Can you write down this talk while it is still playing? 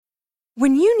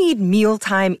When you need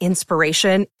mealtime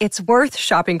inspiration, it's worth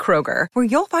shopping Kroger, where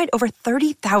you'll find over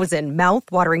 30,000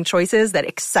 mouth-watering choices that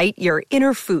excite your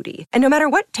inner foodie. And no matter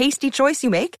what tasty choice you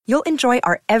make, you'll enjoy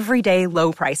our everyday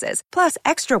low prices, plus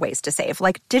extra ways to save,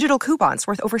 like digital coupons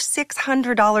worth over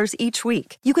 $600 each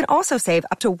week. You can also save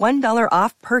up to $1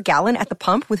 off per gallon at the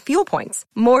pump with fuel points.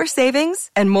 More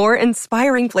savings and more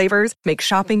inspiring flavors make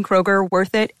shopping Kroger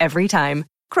worth it every time.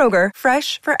 Kroger,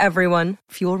 fresh for everyone.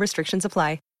 Fuel restrictions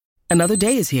apply. Another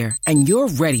day is here, and you're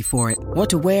ready for it. What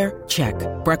to wear? Check.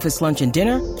 Breakfast, lunch, and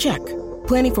dinner? Check.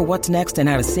 Planning for what's next and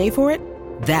how to save for it?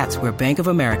 That's where Bank of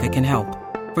America can help.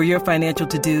 For your financial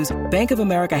to-dos, Bank of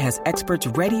America has experts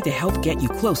ready to help get you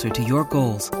closer to your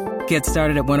goals. Get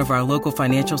started at one of our local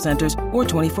financial centers or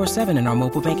 24/7 in our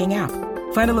mobile banking app.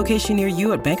 Find a location near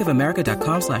you at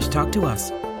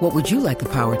bankofamerica.com/talktous. What would you like the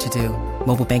power to do?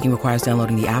 Mobile banking requires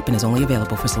downloading the app and is only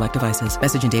available for select devices.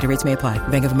 Message and data rates may apply.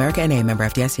 Bank of America N.A., member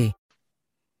FDIC.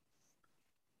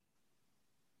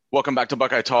 Welcome back to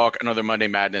Buckeye Talk, another Monday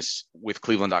Madness with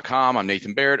Cleveland.com. I'm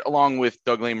Nathan Baird, along with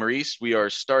Doug Lane-Maurice. We are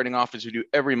starting off, as we do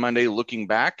every Monday, looking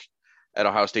back at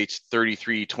Ohio State's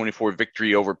 33-24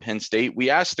 victory over Penn State. We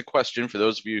asked the question, for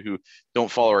those of you who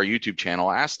don't follow our YouTube channel,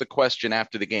 asked the question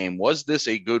after the game, was this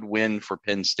a good win for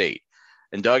Penn State?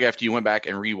 And Doug, after you went back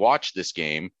and rewatched this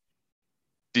game,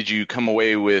 did you come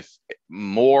away with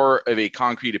more of a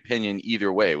concrete opinion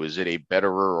either way? Was it a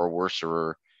betterer or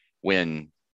worser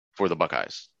win for the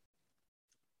Buckeyes?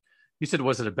 You said,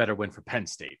 was it a better win for Penn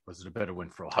State? Was it a better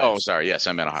win for Ohio State? Oh, sorry. Yes,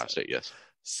 I meant Ohio State. Yes.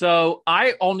 So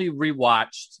I only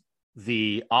rewatched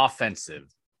the offensive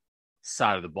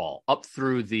side of the ball up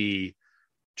through the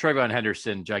TreVeyon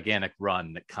Henderson gigantic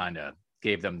run that kind of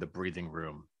gave them the breathing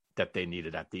room that they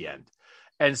needed at the end.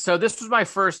 And so this was my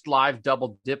first live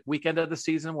double dip weekend of the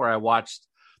season, where I watched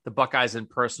the Buckeyes in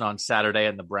person on Saturday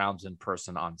and the Browns in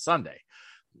person on Sunday.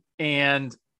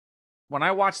 And when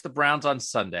I watched the Browns on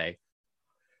Sunday,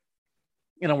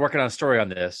 working on a story on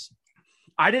this,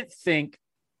 I didn't think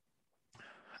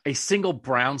a single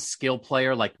Browns skill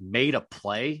player made a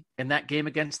play in that game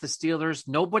against the Steelers.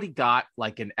 Nobody got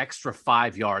an extra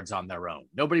 5 yards on their own.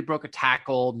 Nobody broke a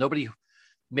tackle. Nobody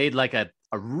made a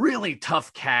really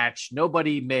tough catch.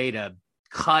 Nobody made a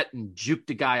cut and juked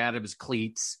a guy out of his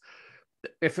cleats.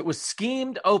 If it was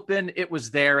schemed open, it was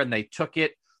there and they took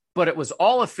it, but it was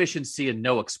all efficiency and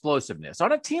no explosiveness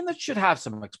on a team that should have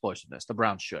some explosiveness. The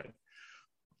Browns should.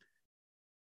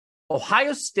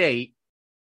 Ohio State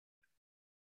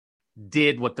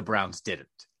did what the Browns didn't,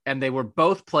 and they were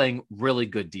both playing really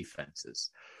good defenses.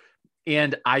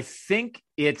 And I think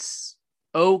it's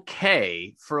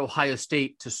okay for Ohio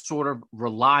State to sort of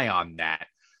rely on that,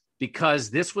 because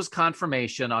this was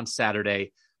confirmation on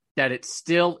Saturday that it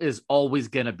still is always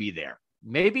going to be there.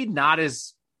 Maybe not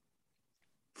as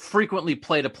frequently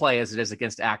play to play as it is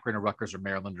against Akron or Rutgers or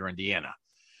Maryland or Indiana,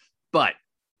 but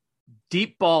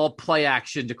deep ball play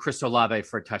action to Chris Olave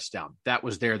for a touchdown. That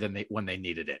was there when they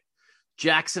needed it.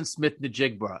 Jackson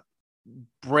Smith-Njigba,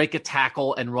 break a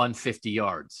tackle and run 50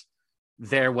 yards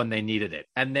there when they needed it.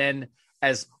 And then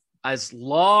as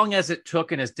long as it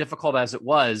took and as difficult as it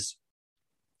was,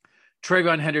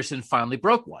 TreVeyon Henderson finally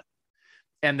broke one.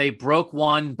 And they broke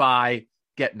one by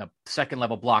getting a second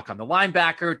level block on the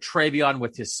linebacker. TreVeyon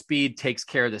with his speed takes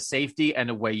care of the safety, and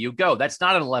away you go. That's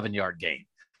not an 11-yard gain.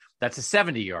 That's a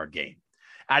 70-yard gain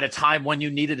at a time when you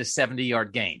needed a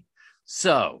 70-yard gain.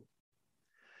 So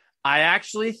I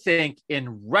actually think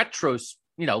in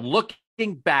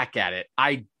looking back at it,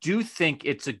 I do think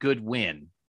it's a good win,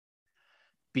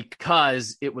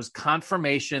 because it was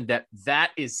confirmation that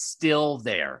is still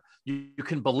there. You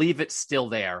can believe it's still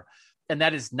there. And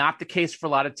that is not the case for a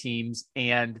lot of teams.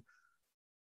 And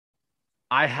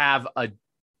I have a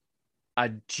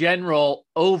general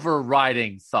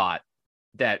overriding thought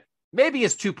that maybe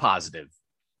is too positive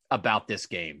about this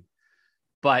game,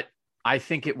 but I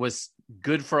think it was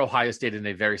good for Ohio State in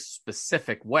a very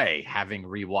specific way, having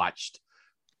rewatched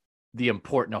the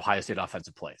important Ohio State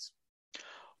offensive plays.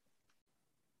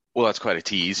 Well, that's quite a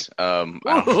tease. And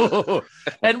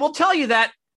we'll tell you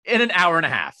that in an hour and a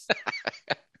half.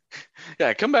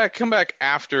 Yeah, come back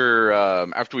after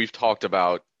we've talked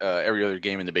about every other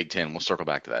game in the Big Ten. We'll circle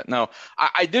back to that. No,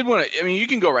 I did want to. I mean, you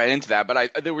can go right into that,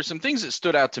 but there were some things that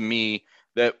stood out to me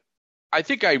that I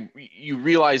think you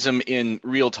realize them in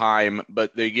real time,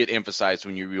 but they get emphasized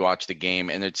when you rewatch the game,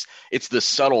 and it's the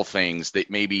subtle things that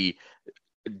maybe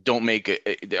don't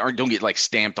get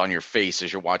stamped on your face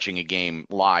as you're watching a game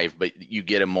live, but you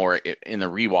get them more in the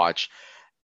rewatch.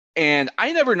 And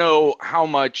I never know how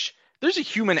much. There's a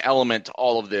human element to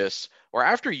all of this, where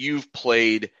after you've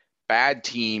played bad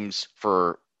teams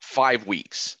for 5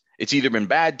 weeks, It's either been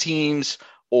bad teams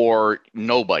or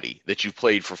nobody that you've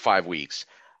played for 5 weeks.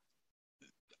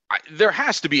 There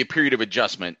has to be a period of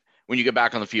adjustment when you get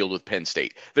back on the field with Penn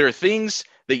State. There are things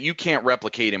that you can't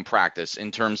replicate in practice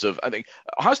in terms of, I think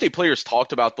Ohio State players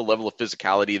talked about the level of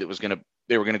physicality that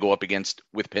they were going to go up against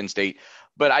with Penn State,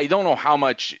 but I don't know how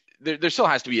much. There still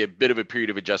has to be a bit of a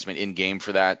period of adjustment in game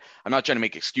for that. I'm not trying to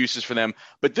make excuses for them,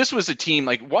 but this was a team,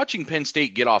 like, watching Penn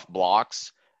State get off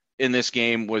blocks in this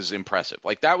game was impressive.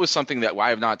 Like, that was something that I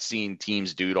have not seen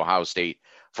teams do to Ohio State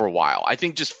for a while. I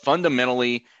think just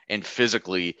fundamentally and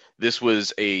physically, this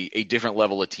was a different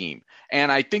level of team.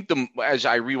 And I think as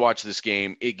I rewatched this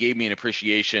game, it gave me an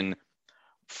appreciation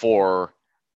for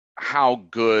how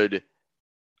good.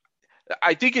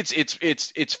 I think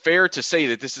it's fair to say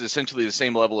that this is essentially the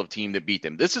same level of team that beat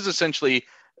them. This is essentially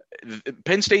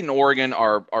Penn State and Oregon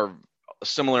are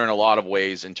similar in a lot of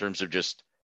ways in terms of just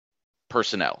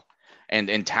personnel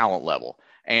and talent level.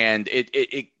 And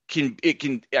it can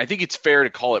I think it's fair to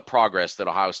call it progress that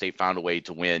Ohio State found a way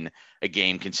to win a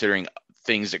game considering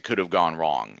things that could have gone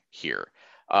wrong here.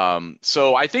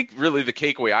 So I think really the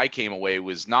takeaway I came away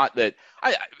was not that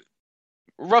I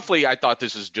thought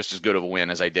this was just as good of a win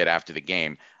as I did after the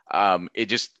game. I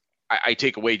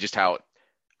take away just how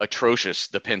atrocious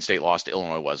the Penn State loss to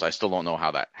Illinois was. I still don't know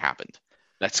how that happened.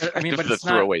 That's kind of the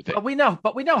throwaway thing. But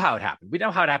we know how it happened. We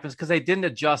know how it happens because they didn't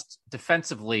adjust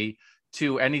defensively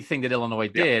to anything that Illinois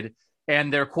did,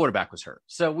 and their quarterback was hurt.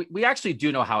 So we actually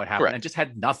do know how it happened. Correct. And it just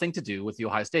had nothing to do with the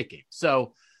Ohio State game.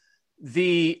 So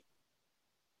the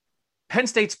Penn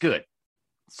State's good.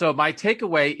 So my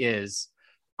takeaway is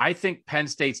I think Penn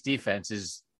State's defense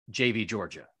is JV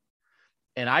Georgia.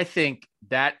 And I think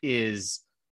that is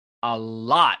a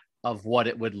lot of what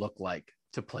it would look like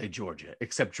to play Georgia,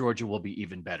 except Georgia will be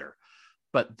even better.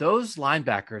 But those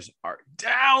linebackers are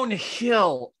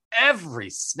downhill every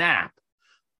snap.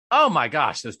 Oh my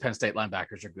gosh, those Penn State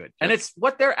linebackers are good. And it's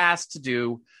what they're asked to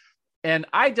do. And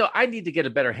I need to get a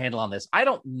better handle on this. I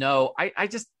don't know.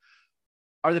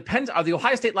 Are the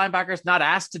Ohio State linebackers not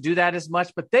asked to do that as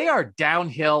much, but they are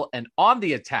downhill and on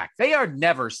the attack. They are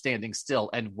never standing still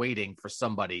and waiting for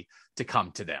somebody to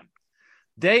come to them.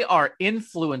 They are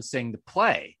influencing the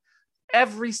play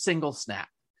every single snap.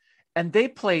 And they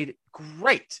played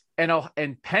great.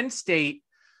 And Penn State,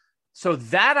 so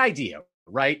that idea,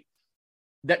 right?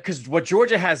 That because what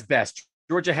Georgia has best,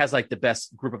 Georgia has like the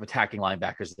best group of attacking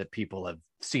linebackers that people have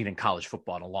seen in college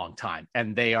football in a long time.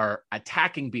 And they are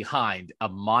attacking behind a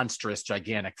monstrous,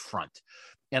 gigantic front.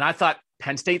 And I thought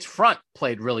Penn State's front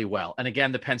played really well. And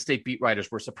again, the Penn State beat writers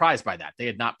were surprised by that. They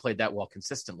had not played that well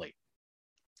consistently.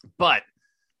 But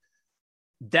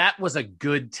that was a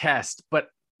good test. But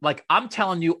like I'm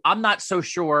telling you, I'm not so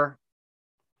sure.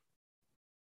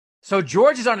 So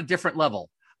Georgia's on a different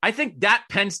level. I think that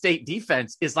Penn State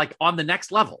defense is like on the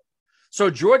next level. So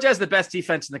Georgia has the best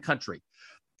defense in the country.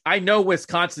 I know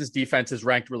Wisconsin's defense is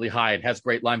ranked really high and has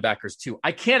great linebackers too.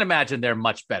 I can't imagine they're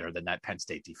much better than that Penn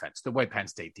State defense, the way Penn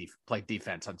State played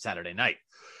defense on Saturday night.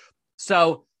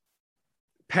 So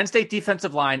Penn State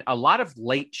defensive line, a lot of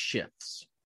late shifts.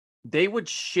 They would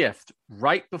shift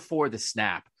right before the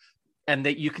snap and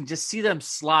that you can just see them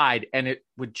slide and it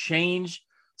would change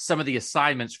some of the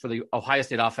assignments for the Ohio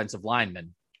State offensive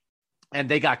linemen. And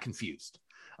they got confused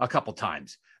a couple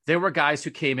times. There were guys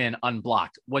who came in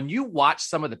unblocked. When you watch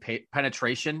some of the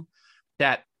penetration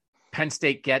that Penn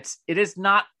State gets, it is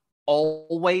not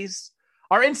always.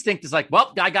 Our instinct is like,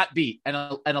 well, guy got beat. And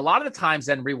a lot of the times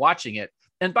then rewatching it.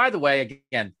 And by the way,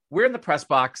 again, we're in the press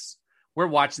box. We're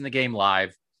watching the game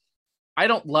live. I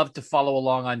don't love to follow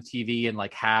along on TV and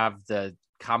like have the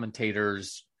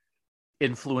commentators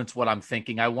influence what I'm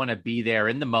thinking. I want to be there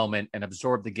in the moment and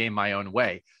absorb the game my own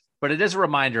way. But it is a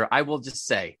reminder. I will just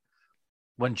say,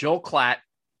 when Joel Klatt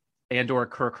and or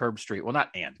Kirk Herbstreit, well, not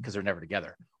and because they're never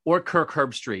together, or Kirk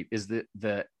Herbstreit is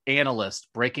the analyst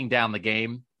breaking down the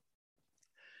game,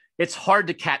 it's hard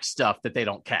to catch stuff that they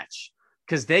don't catch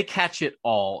because they catch it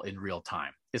all in real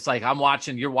time. It's like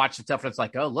you're watching stuff and it's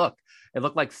like, oh, look, it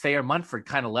looked like Thayer Munford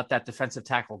kind of let that defensive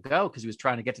tackle go because he was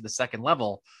trying to get to the second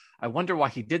level. I wonder why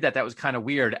he did that. That was kind of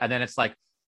weird. And then it's like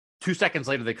 2 seconds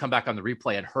later, they come back on the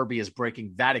replay and Herbie is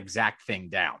breaking that exact thing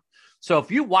down. So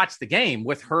if you watch the game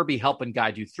with Herbie helping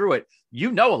guide you through it,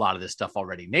 you know a lot of this stuff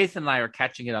already. Nathan and I are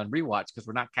catching it on rewatch because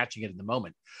we're not catching it in the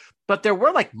moment. But there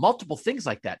were like multiple things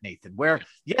like that, Nathan, where,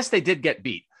 yes, they did get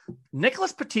beat.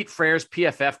 Nicholas Petit-Frere's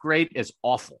PFF grade is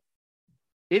awful.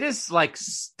 It is like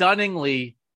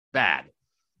stunningly bad.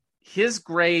 His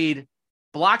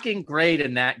blocking grade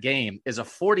in that game is a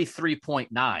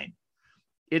 43.9.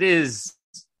 It is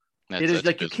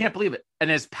like you can't believe it. And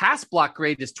his pass block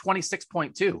grade is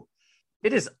 26.2.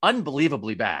 It is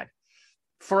unbelievably bad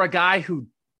for a guy who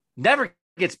never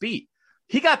gets beat.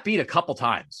 He got beat a couple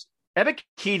times.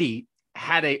 Ebiketie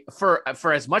had for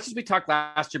as much as we talked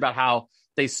last year about how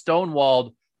they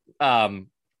stonewalled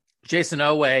Jason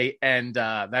Oweh and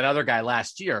that other guy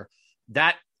last year,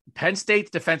 that Penn State's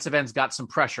defensive ends got some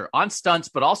pressure on stunts,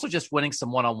 but also just winning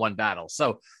some one-on-one battles.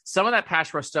 So some of that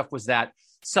pass rush stuff was that.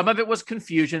 Some of it was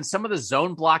confusion. Some of the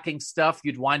zone blocking stuff,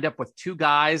 you'd wind up with two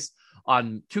guys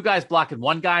blocking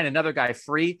one guy and another guy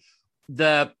free.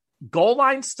 The goal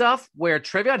line stuff where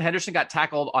TreVeyon Henderson got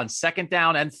tackled on second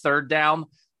down and third down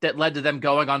that led to them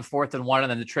going on 4th and 1, and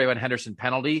then the TreVeyon Henderson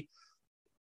penalty,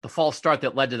 the false start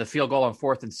that led to the field goal on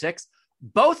 4th and 6.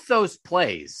 Both those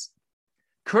plays,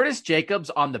 Curtis Jacobs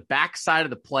on the backside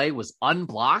of the play was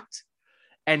unblocked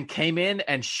and came in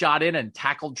and shot in and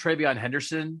tackled TreVeyon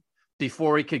Henderson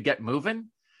before he could get moving.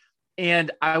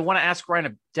 And I want to ask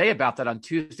Ryan Day about that on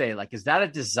Tuesday. Like, is that a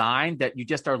design that you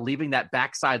just are leaving that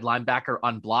backside linebacker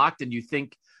unblocked and you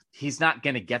think he's not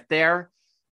going to get there?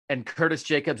 And Curtis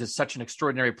Jacobs is such an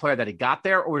extraordinary player that he got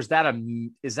there? Or is that a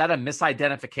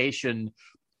misidentification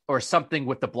or something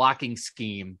with the blocking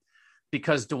scheme?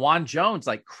 Because DeJuan Jones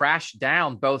like crashed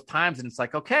down both times. And it's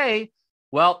like, okay,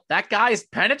 well, that guy's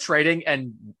penetrating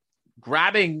and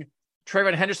grabbing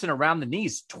TreVeyon Henderson around the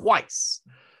knees twice.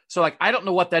 So like, I don't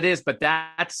know what that is, but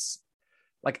that's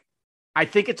like, I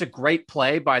think it's a great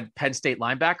play by Penn State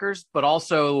linebackers, but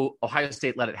also Ohio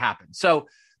State let it happen. So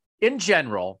in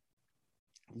general,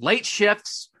 late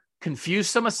shifts, confused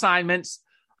some assignments.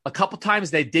 A couple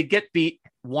times they did get beat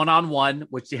one-on-one,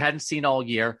 which you hadn't seen all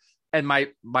year. And my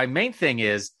main thing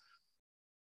is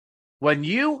when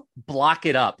you block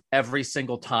it up every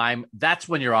single time, that's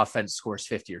when your offense scores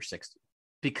 50 or 60,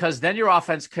 because then your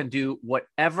offense can do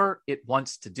whatever it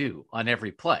wants to do on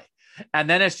every play. And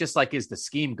then it's just like, is the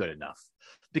scheme good enough?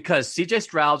 Because CJ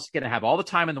Stroud's going to have all the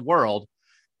time in the world.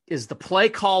 Is the play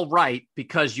call right?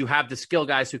 Because you have the skill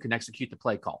guys who can execute the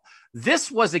play call. This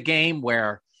was a game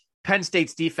where Penn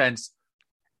State's defense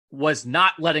was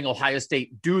not letting Ohio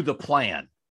State do the plan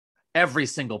every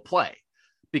single play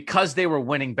because they were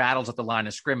winning battles at the line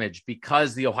of scrimmage,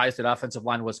 because the Ohio State offensive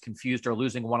line was confused or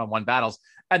losing one-on-one battles.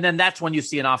 And then that's when you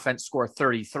see an offense score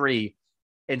 33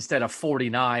 instead of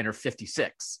 49 or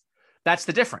 56. That's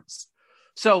the difference.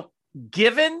 So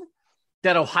given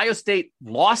that Ohio State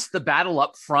lost the battle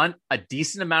up front a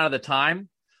decent amount of the time,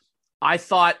 I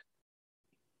thought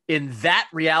in that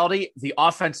reality, the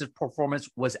offensive performance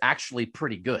was actually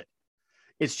pretty good.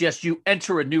 It's just you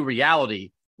enter a new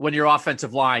reality when your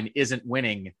offensive line isn't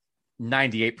winning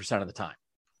 98% of the time.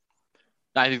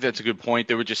 I think that's a good point.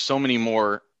 There were just so many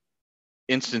more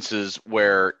instances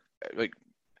where, like,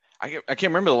 I can't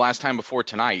remember the last time before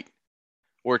tonight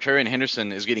where TreVeyon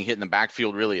Henderson is getting hit in the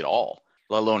backfield really at all,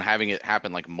 let alone having it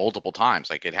happen like multiple times.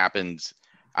 Like it happens,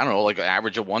 I don't know, like an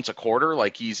average of once a quarter.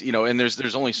 Like he's, and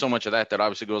there's only so much of that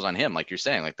obviously goes on him. Like you're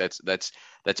saying, like that's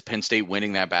Penn State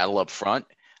winning that battle up front.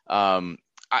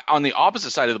 On the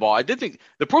opposite side of the ball, I did think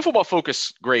the Pro Football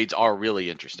Focus grades are really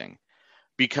interesting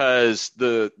because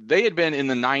they had been in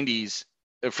the 90s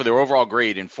for their overall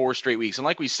grade in 4 straight weeks. And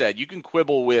like we said, you can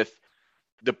quibble with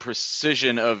the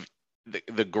precision of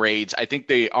the grades. I think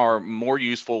they are more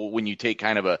useful when you take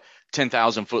kind of a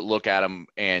 10,000 foot look at them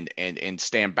and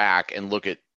stand back and look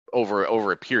at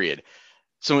over a period.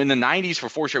 So in the 90s for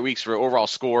 4 straight weeks for overall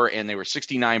score, and they were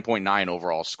 69.9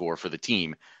 overall score for the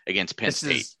team against Penn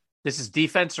State. This is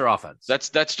defense or offense?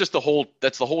 That's just the whole team.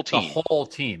 The whole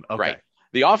team. Okay. Right.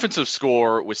 The offensive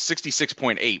score was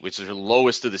 66.8, which is the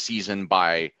lowest of the season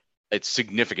by a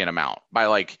significant amount. By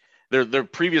like their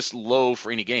previous low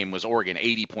for any game was Oregon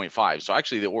 80.5. So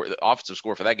actually the offensive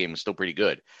score for that game was still pretty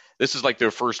good. This is like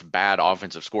their first bad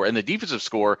offensive score, and the defensive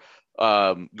score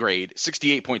grade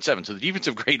 68.7. So the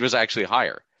defensive grade was actually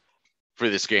higher for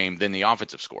this game than the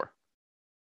offensive score.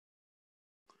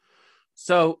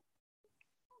 So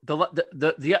the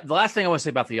last thing I want to say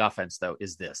about the offense, though,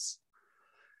 is this.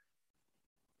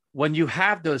 When you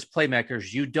have those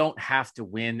playmakers, you don't have to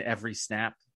win every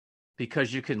snap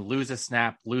because you can lose a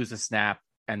snap,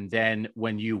 and then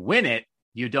when you win it,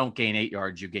 you don't gain 8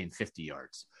 yards, you gain 50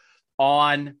 yards.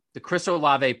 On the Chris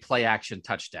Olave play action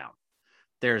touchdown,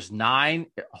 there's 9.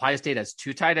 Ohio State has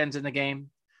 2 tight ends in the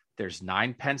game. There's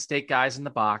 9 Penn State guys in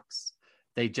the box.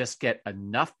 They just get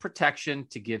enough protection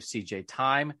to give CJ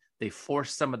time. They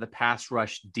force some of the pass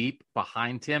rush deep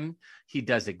behind him. He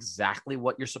does exactly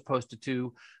what you're supposed to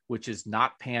do, which is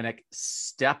not panic,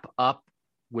 step up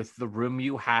with the room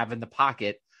you have in the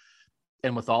pocket.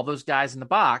 And with all those guys in the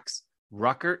box,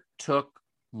 Ruckert took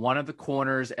one of the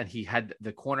corners and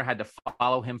the corner had to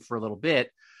follow him for a little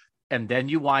bit. And then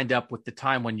you wind up with the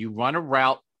time when you run a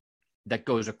route that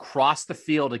goes across the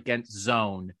field against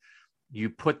zone, you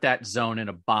put that zone in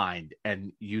a bind.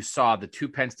 And you saw the two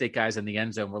Penn State guys in the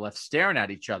end zone were left staring at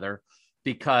each other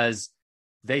because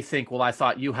they think, well, I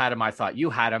thought you had him. I thought you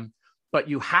had him. But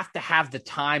you have to have the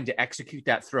time to execute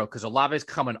that throw because Olave is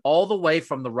coming all the way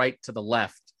from the right to the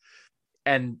left.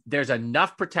 And there's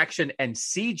enough protection. And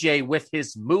CJ, with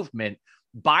his movement,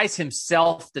 buys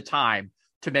himself the time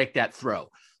to make that throw.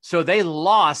 So they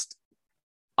lost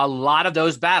a lot of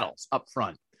those battles up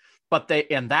front. But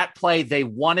in that play, they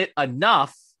won it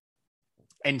enough.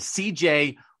 And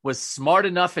CJ was smart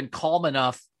enough and calm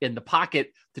enough in the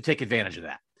pocket to take advantage of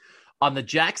that. On the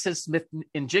Jackson Smith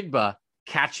and Jigba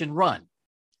catch and run,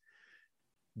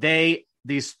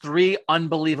 these three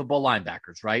unbelievable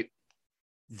linebackers, right?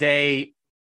 They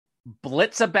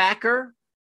blitz a backer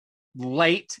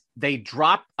late. They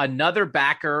drop another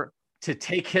backer to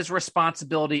take his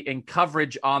responsibility in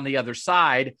coverage on the other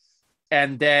side.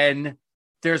 And then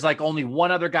there's like only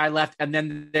one other guy left. And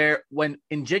then when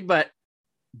Njigba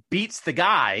beats the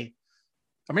guy,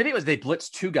 or maybe it was they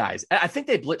blitzed two guys. I think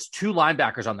they blitzed two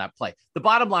linebackers on that play. The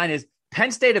bottom line is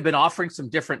Penn State have been offering some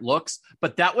different looks,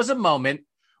 but that was a moment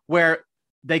where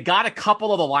they got a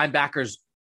couple of the linebackers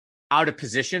out of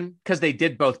position because they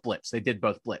did both blitz. They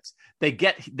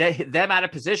get them out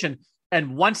of position.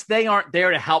 And once they aren't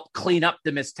there to help clean up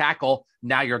the missed tackle,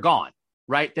 now you're gone,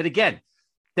 right? That again,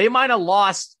 they might have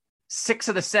lost 6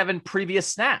 of the 7 previous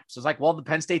snaps. It's like, well, the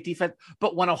Penn State defense,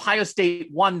 but when Ohio State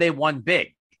won, they won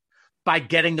big by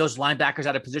getting those linebackers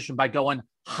out of position, by going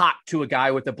hot to a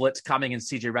guy with the blitz coming and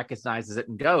CJ recognizes it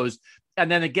and goes.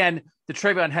 And then again, the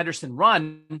TreVeyon Henderson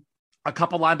run, a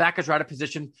couple linebackers are out of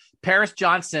position. Paris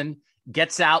Johnson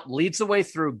gets out, leads the way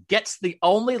through, gets the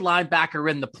only linebacker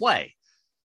in the play.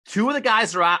 2 of the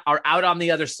guys are out on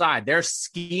the other side. They're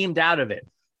schemed out of it.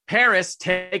 Paris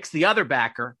takes the other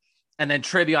backer, and then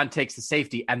TreVeyon takes the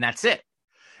safety, and that's it.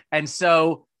 And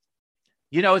so,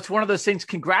 it's one of those things.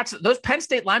 Congrats. Those Penn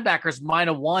State linebackers might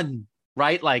have won,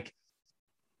 right? Like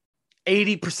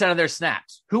 80% of their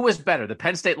snaps. Who was better, the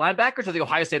Penn State linebackers or the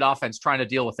Ohio State offense trying to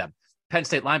deal with them? Penn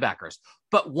State linebackers.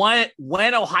 But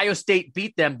when Ohio State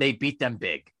beat them, they beat them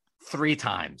big 3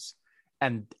 times.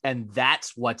 And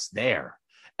that's what's there.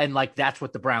 And like, that's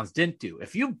what the Browns didn't do.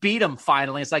 If you beat them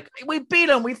finally, it's like, we beat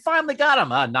them. We finally got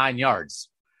them. 9 yards.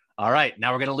 All right.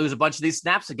 Now we're going to lose a bunch of these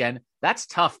snaps again. That's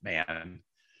tough, man.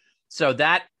 So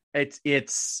that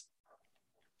it's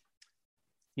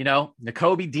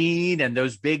Nakobe Dean and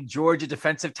those big Georgia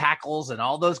defensive tackles and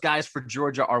all those guys for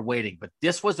Georgia are waiting. But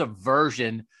this was a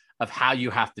version of how you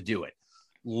have to do it.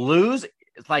 Lose.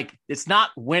 It's like, it's not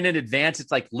win in advance.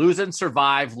 It's like lose and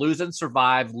survive, lose and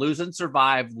survive, lose and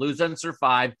survive, lose and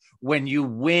survive. When you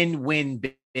win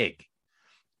big.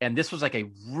 And this was like a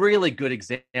really good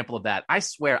example of that. I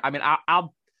swear. I mean,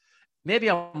 I'll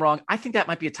maybe I'm wrong. I think that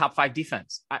might be a top 5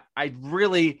 defense. I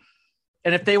really,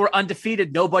 and if they were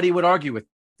undefeated, nobody would argue with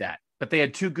that. But they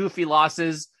had 2 goofy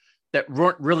losses that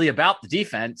weren't really about the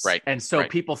defense. Right. And so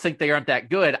people think they aren't that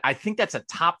good. I think that's a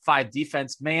top 5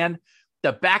 defense, man.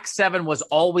 The back 7 was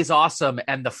always awesome,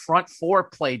 and the front 4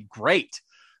 played great.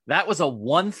 That was a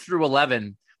 1 through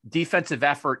 11 defensive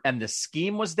effort, and the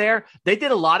scheme was there. They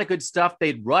did a lot of good stuff.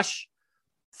 They'd rush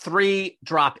 3,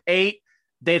 drop 8.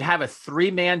 They'd have a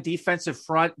 3-man defensive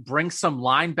front, bring some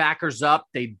linebackers up.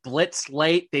 They'd blitz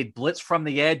late. They'd blitz from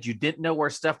the edge. You didn't know where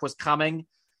stuff was coming.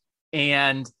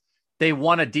 And they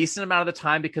won a decent amount of the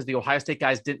time because the Ohio State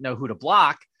guys didn't know who to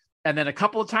block. And then a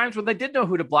couple of times when they did know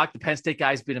who to block, the Penn State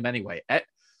guys beat them anyway.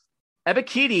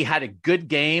 Ebiketie had a good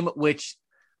game, which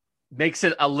makes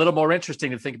it a little more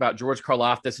interesting to think about George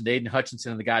Karlaftis and Aiden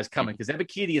Hutchinson and the guys coming, because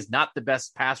Ebiketie is not the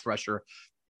best pass rusher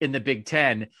in the Big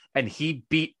Ten, and he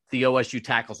beat the OSU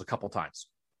tackles a couple times.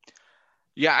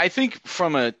 Yeah, I think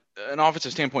from an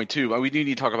offensive standpoint too, we do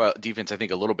need to talk about defense, I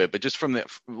think, a little bit, but just from the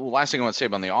last thing I want to say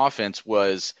about the offense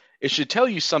was it should tell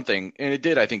you something, and it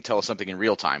did, I think, tell us something in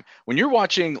real time. When you're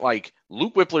watching, like,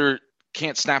 Luke Whippler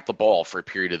can't snap the ball for a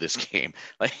period of this game.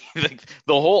 Like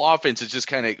the whole offense is just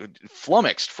kind of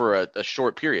flummoxed for a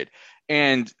short period.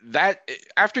 And that,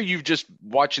 after you've just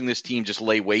watching this team just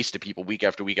lay waste to people week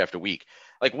after week after week,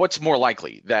 like, what's more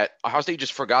likely, that Ohio State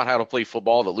just forgot how to play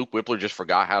football, that Luke Whippler just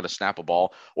forgot how to snap a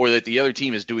ball, or that the other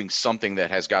team is doing something that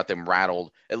has got them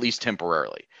rattled, at least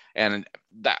temporarily? And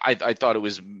that, I thought it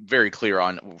was very clear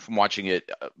from watching it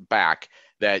back,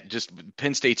 that just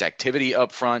Penn State's activity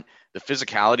up front, the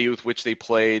physicality with which they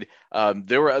played.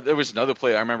 There was another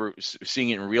play I remember seeing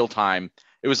it in real time.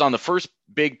 It was on the first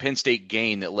big Penn State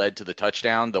gain that led to the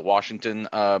touchdown, the Washington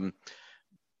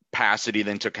pass that he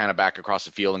then took kind of back across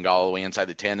the field and got all the way inside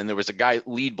the 10. And there was a guy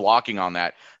lead blocking on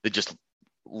that just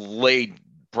laid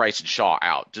Bryson Shaw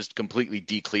out, just completely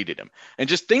decleated him. And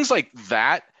just things like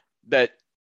that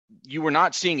you were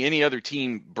not seeing any other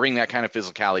team bring that kind of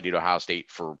physicality to Ohio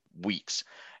State for weeks.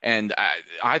 And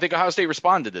I think Ohio State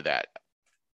responded to that.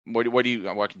 What can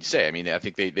you say? I mean, I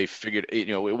think they figured,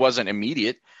 it wasn't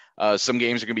immediate. Some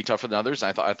games are going to be tougher than others.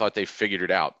 I thought they figured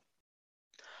it out.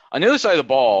 On the other side of the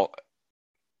ball,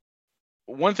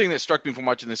 one thing that struck me from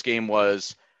watching this game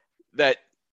was that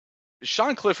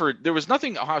Sean Clifford, there was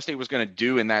nothing Ohio State was going to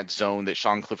do in that zone that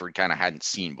Sean Clifford kind of hadn't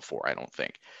seen before, I don't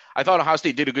think. I thought Ohio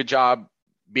State did a good job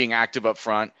being active up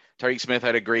front. Tariq Smith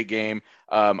had a great game.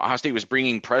 Ohio State was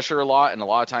bringing pressure a lot, and a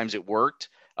lot of times it worked,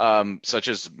 such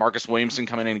as Marcus Williamson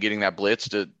coming in and getting that blitz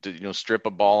to strip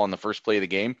a ball on the first play of the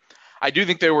game. I do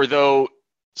think there were, though,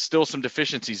 still some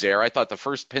deficiencies there. I thought the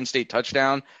first Penn State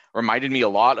touchdown reminded me a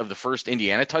lot of the first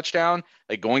Indiana touchdown,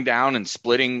 like going down and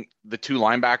splitting the two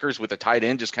linebackers with a tight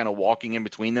end, just kind of walking in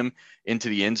between them into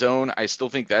the end zone. I still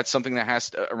think that's something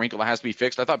that a wrinkle that has to be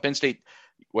fixed. I thought Penn State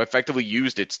effectively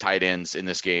used its tight ends in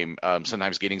this game,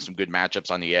 sometimes getting some good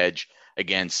matchups on the edge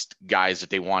against guys that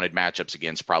they wanted matchups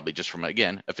against, probably just from,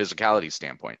 again, a physicality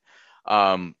standpoint.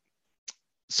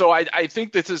 So I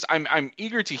think this is, I'm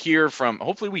eager to hear from,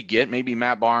 hopefully we get maybe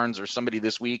Matt Barnes or somebody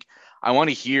this week. I want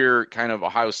to hear kind of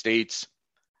Ohio State's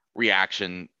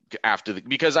reaction after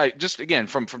because I just, again,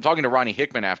 from talking to Ronnie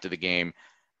Hickman after the game,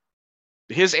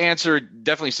 his answer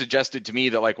definitely suggested to me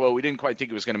that, like, well, we didn't quite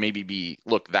think it was going to maybe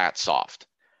look that soft.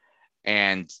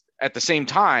 And at the same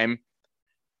time,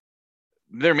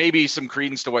 there may be some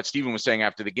credence to what Steven was saying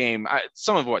after the game.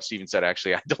 Some of what Steven said,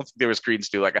 actually, I don't think there was credence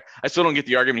to. Like, I still don't get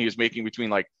the argument he was making between,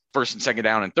 like, first and second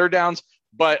down and third downs.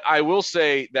 But I will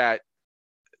say that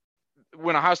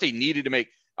when Ohio State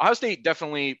Ohio State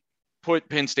definitely put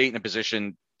Penn State in a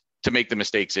position to make the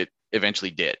mistakes it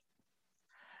eventually did.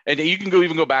 And you can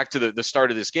even go back to the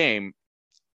start of this game.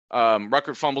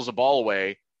 Ruckert fumbles the ball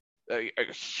away. A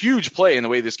huge play in the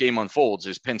way this game unfolds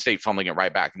is Penn State fumbling it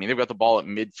right back. I mean, they've got the ball at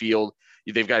midfield.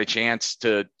 They've got a chance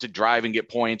to drive and get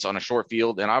points on a short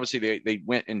field. And obviously they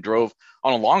went and drove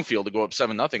on a long field to go up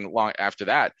 7-0 long after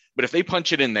that. But if they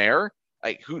punch it in there,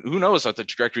 like, who knows what the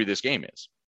trajectory of this game is.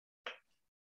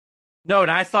 No,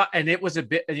 and I thought, and it was a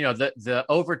bit, the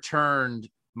overturned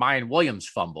Mayan Williams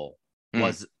fumble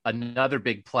was another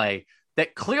big play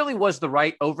that clearly was the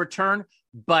right overturn.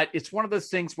 But it's one of those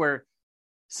things where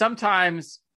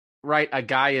sometimes, right, a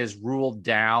guy is ruled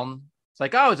down. It's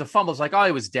like, oh, it's a fumble. It's like, oh,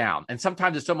 he was down. And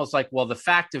sometimes it's almost like, well, the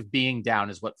fact of being down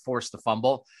is what forced the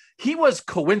fumble. He was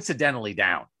coincidentally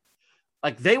down.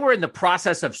 Like, they were in the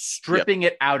process of stripping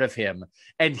it out of him,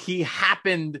 and he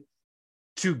happened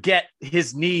to get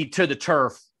his knee to the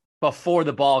turf before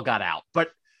the ball got out. But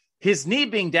his knee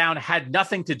being down had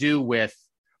nothing to do with,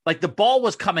 like, the ball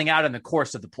was coming out in the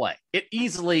course of the play. It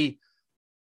easily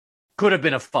could have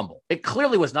been a fumble. It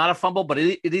clearly was not a fumble, but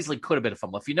it easily could have been a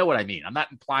fumble, if you know what I mean. I'm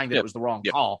not implying that it was the wrong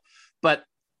call, but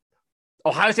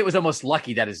Ohio State was almost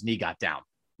lucky that his knee got down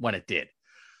when it did.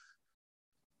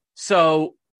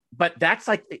 So, but that's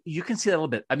like, you can see that a little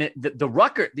bit. I mean,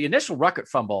 the initial Ruckert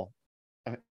fumble,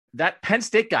 that Penn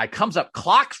State guy comes up,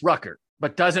 clocks Ruckert,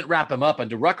 but doesn't wrap him up. And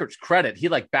to Ruckert's credit, he,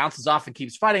 like, bounces off and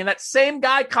keeps fighting. And that same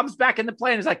guy comes back into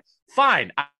play and is like,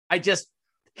 fine, I just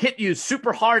hit you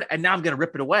super hard, and now I'm going to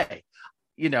rip it away.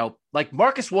 Like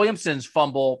Marcus Williamson's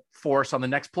fumble force on the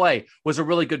next play was a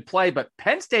really good play, but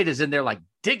Penn State is in there, like,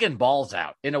 digging balls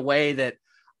out in a way that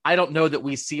I don't know that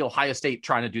we see Ohio State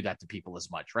trying to do that to people as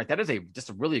much, right? That is just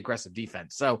a really aggressive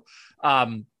defense. So, I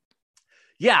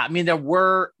mean, there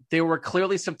were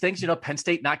clearly some things, Penn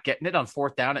State not getting it on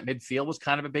fourth down at midfield was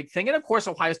kind of a big thing. And of course,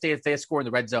 Ohio State, if they score in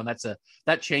the red zone,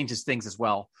 that changes things as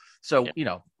well. So,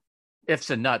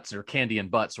 ifs and nuts or candy and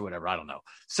butts or whatever, I don't know.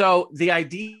 So the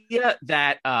idea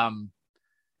that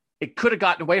it could have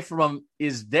gotten away from them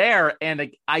is there.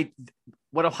 And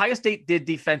what Ohio State did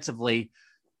defensively,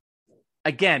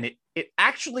 again, it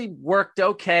actually worked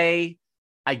okay.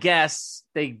 I guess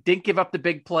they didn't give up the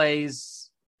big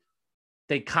plays.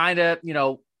 They kind of,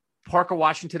 Parker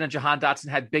Washington and Jahan Dotson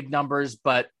had big numbers,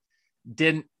 but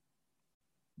didn't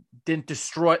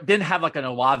have like an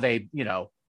Olave,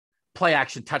 play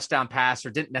action touchdown pass,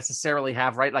 or didn't necessarily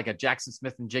have, right, like a Jackson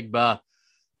Smith and Jigba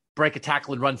break a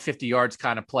tackle and run 50 yards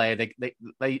kind of play.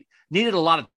 They needed a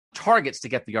lot of targets to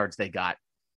get the yards they got.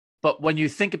 But when you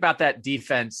think about that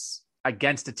defense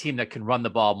against a team that can run the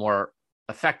ball more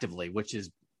effectively, which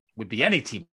would be any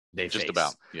team they face,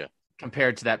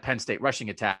 compared to that Penn State rushing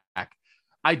attack,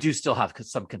 I do still have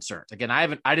some concerns. Again, I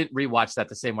didn't rewatch that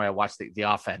the same way I watched the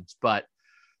offense, but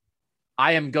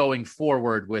I am going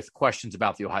forward with questions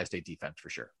about the Ohio State defense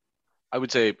for sure. I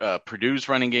would say Purdue's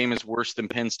running game is worse than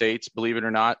Penn State's, believe it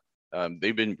or not.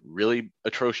 They've been really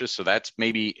atrocious, so that's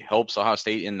maybe helps Ohio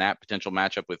State in that potential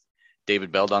matchup with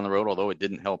David Bell down the road, although it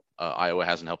didn't help. Iowa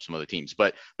hasn't helped some other teams.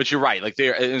 But you're right. Like,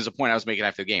 there's a point I was making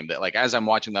after the game that, like, as I'm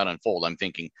watching that unfold, I'm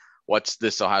thinking, what's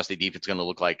this Ohio State defense going to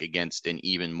look like against an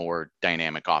even more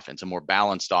dynamic offense, a more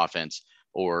balanced offense,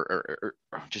 or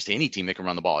just any team that can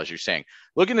run the ball, as you're saying.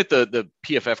 Looking at the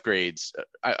PFF grades,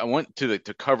 I went to the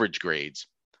coverage grades.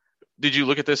 Did you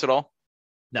look at this at all?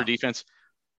 No. For defense?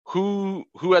 Who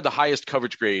had the highest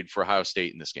coverage grade for Ohio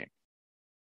State in this game?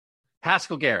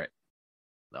 Haskell Garrett.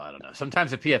 No, I don't know.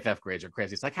 Sometimes the PFF grades are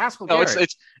crazy. It's like Haskell Garrett. No,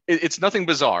 it's nothing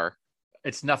bizarre.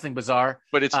 It's nothing bizarre.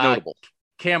 But it's notable.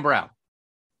 Cam Brown.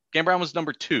 Cam Brown was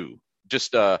number 2,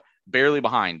 just barely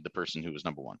behind the person who was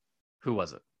number 1. Who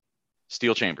was it?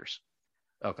 Steele Chambers.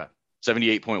 Okay.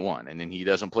 78.1. And then he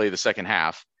doesn't play the second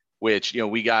half, which,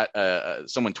 we got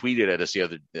someone tweeted at us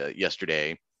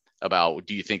yesterday about,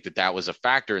 do you think that was a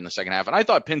factor in the second half? And I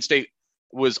thought Penn State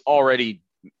was already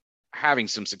having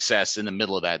some success in the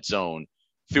middle of that zone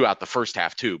throughout the first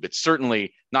half too, but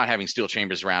certainly not having Steele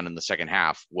Chambers around in the second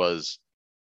half was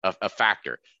a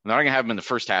factor. I'm not going to have him in the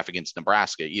first half against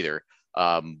Nebraska either.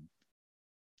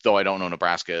 Though I don't know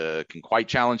Nebraska can quite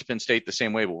challenge Penn State the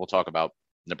same way, but we'll talk about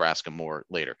Nebraska more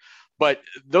later. But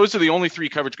those are the only 3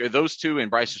 coverage grades. Those 2 and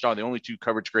Bryson Straw, the only 2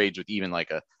 coverage grades with even like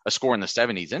a score in the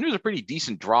 70s. And it was a pretty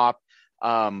decent drop.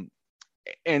 And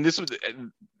this was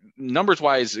numbers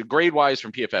wise, grade wise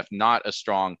from PFF, not a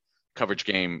strong coverage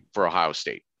game for Ohio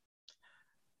State.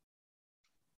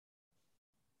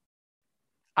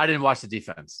 I didn't watch the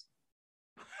defense.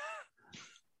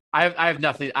 I have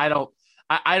nothing. I don't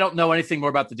know anything more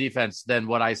about the defense than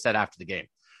what I said after the game.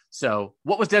 So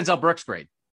what was Denzel Brooks' grade?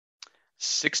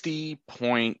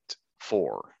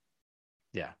 60.4.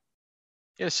 Yeah.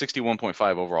 Yeah,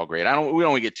 61.5 overall grade. We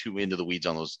don't get too into the weeds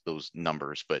on those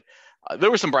numbers, but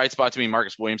there were some bright spots. I mean,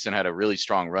 Marcus Williamson had a really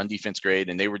strong run defense grade,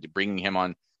 and they were bringing him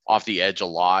on off the edge a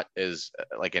lot as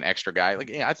like an extra guy.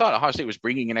 Like, I thought Ohio State was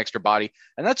bringing an extra body,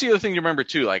 and that's the other thing to remember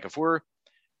too. Like, if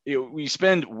we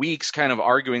spend weeks kind of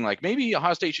arguing, like, maybe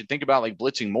Ohio State should think about like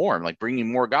blitzing more and like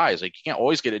bringing more guys. Like, you can't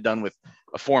always get it done with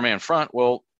a 4-man front.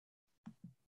 Well,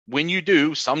 when you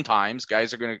do, sometimes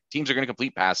teams are going to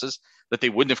complete passes that they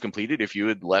wouldn't have completed if you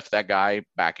had left that guy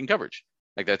back in coverage.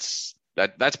 Like, that's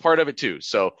part of it too.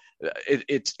 So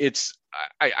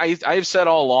I've said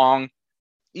all along,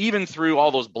 even through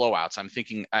all those blowouts,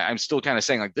 I'm still kind of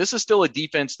saying, like, this is still a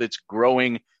defense that's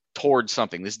growing towards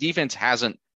something. This defense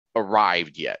hasn't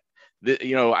arrived yet.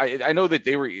 I know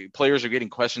that players are getting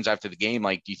questions after the game,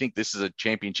 like, do you think this is a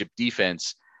championship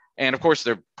defense? And of course,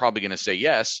 they're probably going to say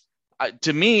yes.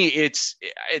 To me,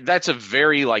 that's a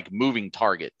very like moving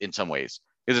target in some ways,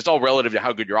 because it's all relative to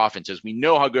how good your offense is. We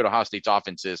know how good Ohio State's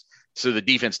offense is, so the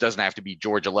defense doesn't have to be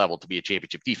Georgia level to be a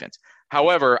championship defense.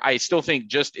 However, I still think,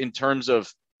 just in terms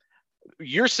of,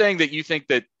 you're saying that you think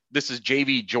that this is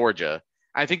JV Georgia.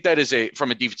 I think that is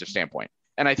from a defensive standpoint.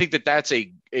 And I think that that's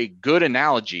a good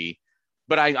analogy,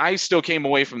 but I still came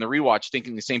away from the rewatch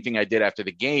thinking the same thing I did after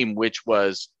the game, which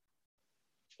was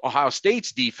Ohio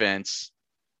State's defense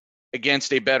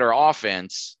against a better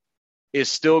offense is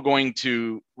still going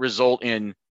to result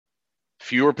in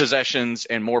fewer possessions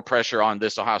and more pressure on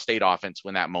this Ohio State offense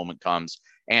when that moment comes.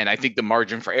 And I think the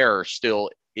margin for error still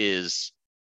is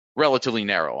relatively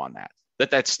narrow on that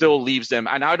still leaves them.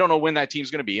 And I don't know when that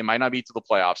team's going to be. It might not be to the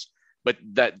playoffs, but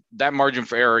that margin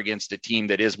for error against a team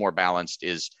that is more balanced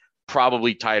is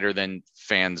probably tighter than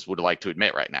fans would like to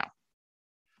admit right now.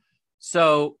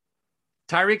 So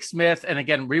Tyreke Smith, and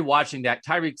again, rewatching that,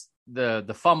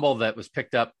 the fumble that was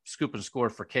picked up, scoop and score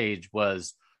for Cage,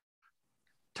 was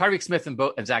Tyreke Smith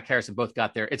and Zach Harrison both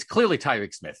got there. It's clearly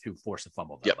Tyreke Smith who forced the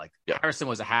fumble. Harrison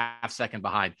was a half second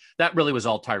behind. That really was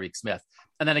all Tyreke Smith.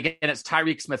 And then again, it's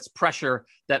Tyreke Smith's pressure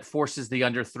that forces the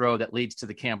underthrow that leads to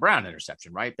the Cam Brown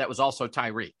interception, right? That was also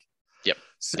Tyreke. Yep.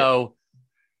 So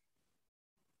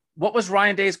what was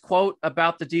Ryan Day's quote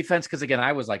about the defense? Because again,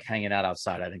 I was like hanging out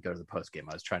outside. I didn't go to the post game.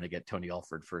 I was trying to get Tony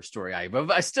Alford for a story.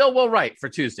 I still will write for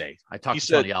Tuesday. I talked to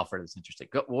Tony Alford. It's interesting.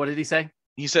 What did he say?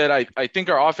 He said, I think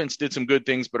our offense did some good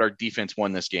things, but our defense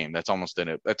won this game. That's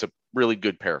a really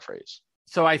good paraphrase.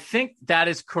 So I think that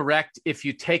is correct if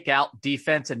you take out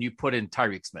defense and you put in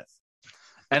Tyreke Smith.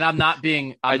 And I'm not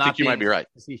being – I think you might be right.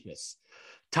 Facetious.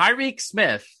 Tyreke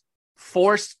Smith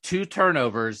forced 2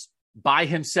 turnovers by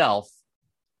himself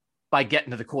by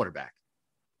getting to the quarterback.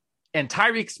 And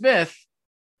Tyreke Smith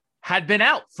had been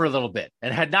out for a little bit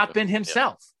and had not been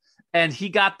himself. Yeah. And he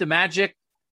got the magic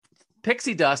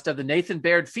pixie dust of the Nathan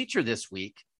Baird feature this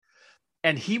week.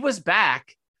 and he was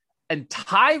back, and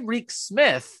Tyreek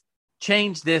Smith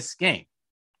changed this game.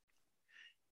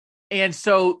 And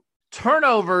so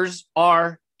turnovers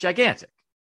are gigantic.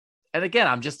 And again,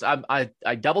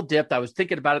 I double dipped. I was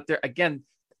thinking about it there. Again,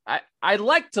 I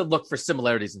like to look for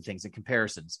similarities and things and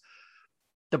comparisons.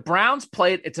 The Browns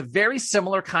played, it's a very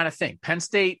similar kind of thing. Penn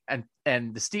State and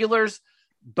the Steelers,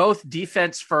 both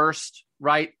defense first,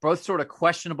 right? Both sort of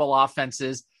questionable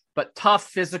offenses, but tough,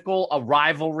 physical, a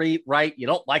rivalry, right? You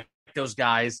don't like those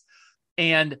guys.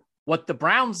 And what the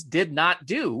Browns did not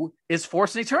do is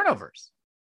force any turnovers.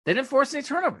 They didn't force any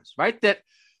turnovers, right?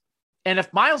 And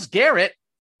if Myles Garrett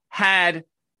had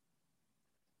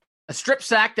a strip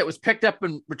sack that was picked up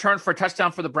and returned for a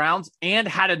touchdown for the Browns and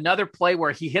had another play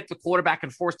where he hit the quarterback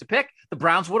and forced a pick, the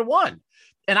Browns would have won.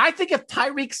 And I think if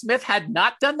Tyreek Smith had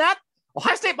not done that,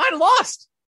 Ohio State might have lost.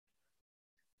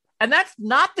 And that's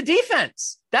not the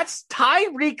defense. That's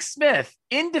Tyreek Smith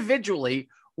individually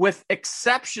with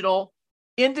exceptional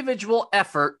individual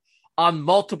effort on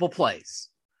multiple plays.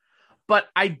 But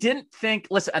I didn't think,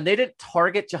 listen, and they didn't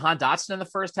target Jahan Dotson in the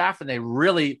first half, and they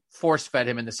really force-fed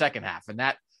him in the second half. And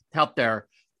that helped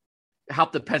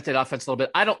the Penn State offense a little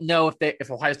bit. I don't know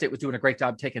if Ohio State was doing a great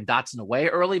job taking Dotson away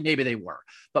early. Maybe they were.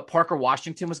 But Parker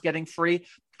Washington was getting free.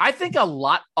 I think a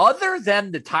lot, other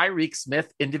than the Tyreek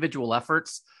Smith individual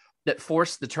efforts that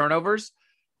forced the turnovers,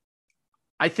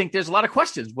 I think there's a lot of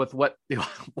questions with what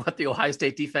the Ohio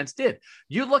State defense did.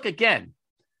 You look again,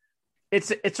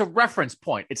 it's a reference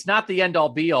point. It's not the end all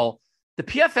be all. The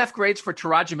PFF grades for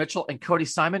Taraji Mitchell and Cody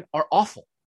Simon are awful.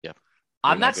 Yeah.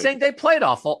 I'm not saying they played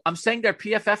awful. I'm saying their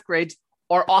PFF grades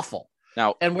are awful.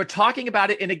 Now, and we're talking about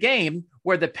it in a game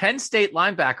where the Penn State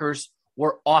linebackers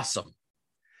were awesome.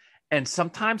 And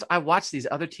sometimes I watch these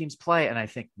other teams play and I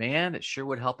think, man, it sure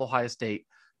would help Ohio State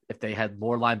if they had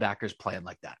more linebackers playing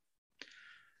like that.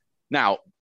 Now,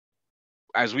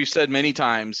 as we've said many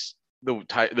times,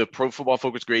 the Pro Football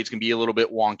Focus grades can be a little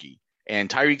bit wonky. And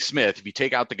Tyreek Smith, if you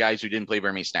take out the guys who didn't play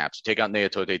very many snaps, take out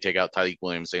Neotote, take out Tyleik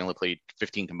Williams, they only played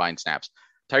 15 combined snaps.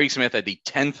 Tyreek Smith had the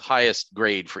 10th highest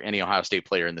grade for any Ohio State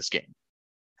player in this game.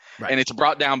 Right. And it's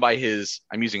brought down by his,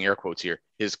 I'm using air quotes here,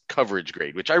 his coverage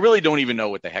grade, which I really don't even know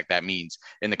what the heck that means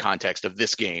in the context of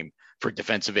this game for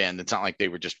defensive end. It's not like they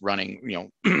were just running,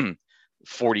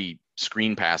 40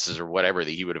 screen passes or whatever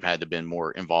that he would have had to been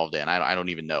more involved in. I don't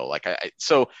even know.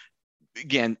 So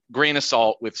again, grain of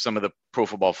salt with some of the Pro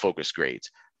Football Focus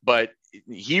grades, but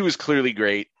he was clearly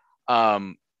great.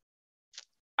 I'm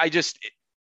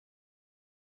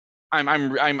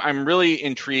really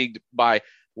intrigued by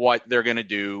what they're going to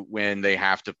do when they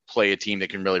have to play a team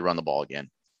that can really run the ball again.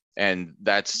 And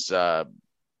that's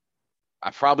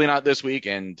probably not this week.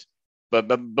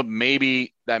 But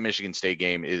maybe that Michigan State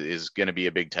game is going to be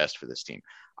a big test for this team.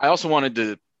 I also wanted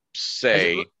to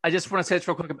say, I just want to say this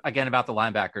real quick again about the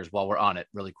linebackers while we're on it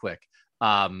really quick.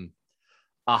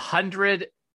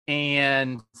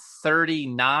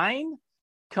 139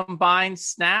 combined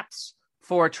snaps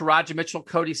for Taraji Mitchell,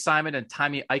 Cody Simon, and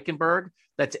Tommy Eichenberg.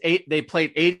 That's 8. They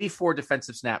played 84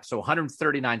 defensive snaps, so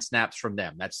 139 snaps from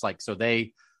them. That's so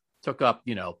they took up,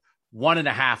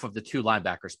 1.5 of the 2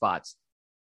 linebacker spots.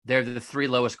 They're the 3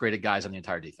 lowest graded guys on the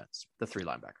entire defense, the 3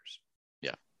 linebackers.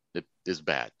 Yeah, it is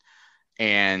bad.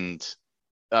 And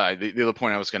the other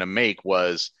point I was going to make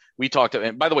was we talked,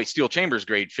 and by the way, Steel Chambers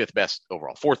grade 5th best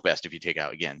overall, 4th best if you take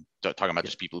out, again, talking about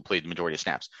just people who played the majority of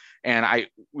snaps. And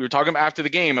we were talking after the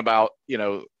game about,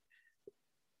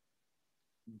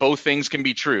 both things can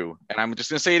be true. And I'm just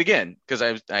going to say it again, because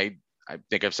I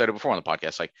think I've said it before on the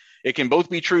podcast. It can both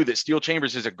be true that Steel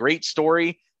Chambers is a great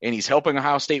story and he's helping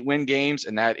Ohio State win games,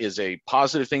 and that is a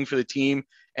positive thing for the team.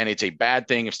 And it's a bad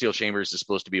thing if Steel Chambers is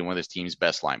supposed to be one of this team's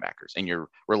best linebackers, and you're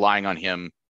relying on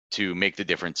him to make the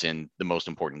difference in the most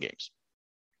important games.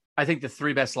 I think the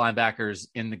 3 best linebackers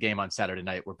in the game on Saturday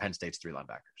night were Penn State's 3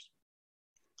 linebackers.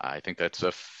 I think that's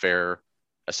a fair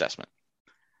assessment.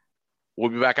 We'll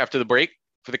be back after the break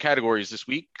for the categories this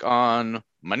week on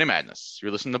Monday Madness.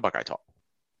 You're listening to Buckeye Talk.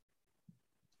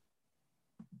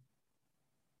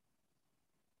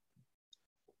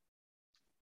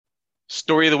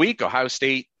 Story of the week, Ohio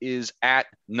State is at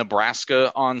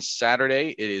Nebraska on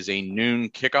Saturday. It is a noon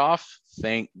kickoff.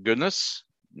 Thank goodness.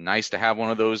 Nice to have one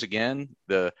of those again.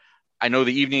 I know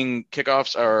the evening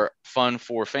kickoffs are fun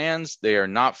for fans. They are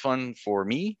not fun for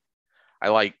me. I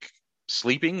like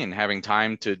sleeping and having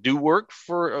time to do work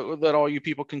that all you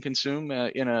people can consume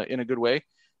in a good way.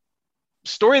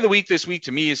 Story of the week this week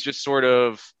to me is just sort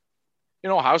of,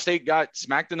 Ohio State got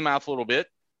smacked in the mouth a little bit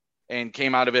and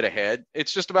came out of it ahead.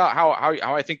 It's just about how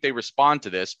I think they respond to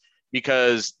this.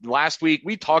 because last week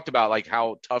we talked about like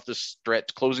how tough the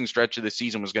closing stretch of the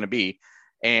season was going to be.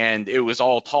 And it was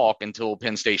all talk until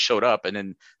Penn State showed up. And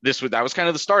then that was kind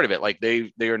of the start of it. Like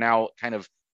they are now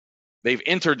they've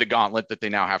entered the gauntlet that they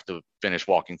now have to finish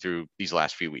walking through these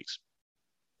last few weeks.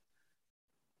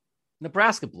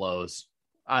 Nebraska blows.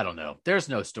 I don't know. There's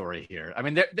no story here. I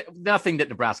mean, nothing that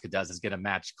Nebraska does is going to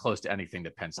match close to anything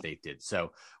that Penn State did.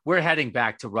 So we're heading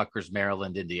back to Rutgers,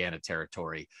 Maryland, Indiana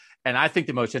territory. And I think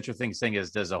the most interesting thing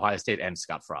is, does Ohio State end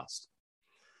Scott Frost?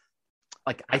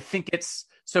 Like, I think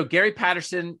so Gary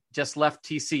Patterson just left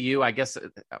TCU. I guess,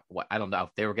 I don't know if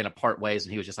they were going to part ways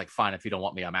and he was just like, fine, if you don't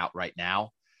want me, I'm out right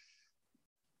now.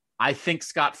 I think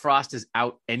Scott Frost is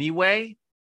out anyway.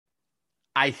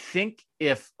 I think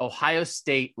if Ohio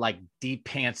State like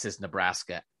de-pantses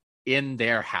Nebraska in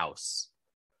their house,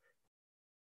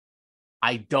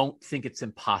 I don't think it's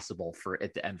impossible for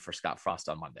it to end for Scott Frost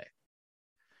on Monday.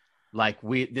 Like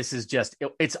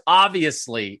it's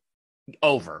obviously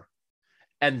over,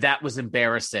 and that was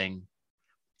embarrassing,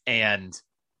 and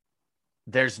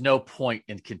there's no point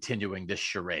in continuing this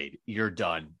charade. You're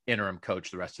done, interim coach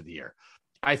the rest of the year.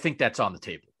 I think that's on the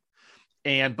table.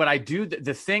 But I do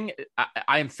the thing.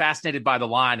 I am fascinated by the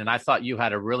line, and I thought you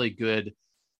had a really good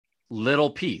little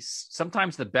piece.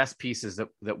 Sometimes the best pieces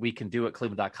that we can do at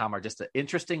Cleveland.com are just an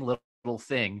interesting little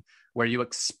thing where you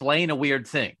explain a weird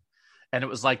thing. And it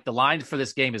was like, the line for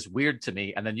this game is weird to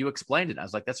me. And then you explained it. I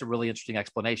was like, that's a really interesting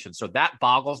explanation. So that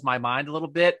boggles my mind a little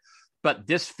bit, but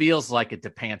this feels like a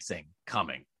depantsing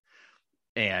coming.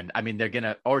 And I mean, they're going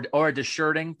to, or a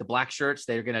deshirting, the black shirts,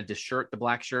 they're going to deshirt the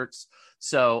black shirts.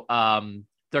 So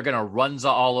they're going to runza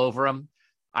all over them.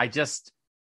 I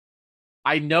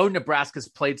know Nebraska's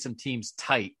played some teams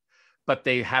tight, but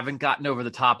they haven't gotten over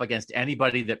the top against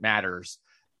anybody that matters.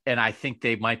 And I think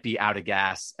they might be out of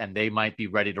gas, and they might be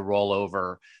ready to roll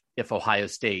over if Ohio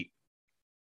State,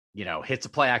 hits a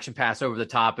play action pass over the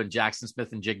top and Jackson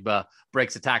Smith and Jigba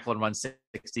breaks a tackle and runs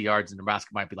 60 yards, and Nebraska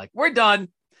might be like, we're done.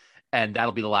 And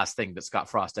that'll be the last thing that Scott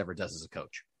Frost ever does as a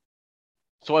coach.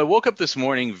 So I woke up this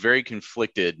morning very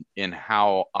conflicted in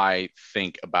how I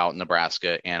think about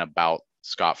Nebraska and about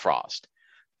Scott Frost,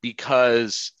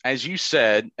 because as you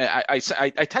said, I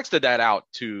texted that out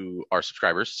to our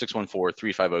subscribers,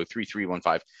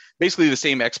 614-350-3315, basically the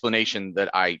same explanation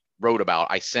that I wrote about.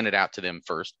 I sent it out to them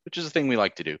first, which is a thing we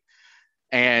like to do,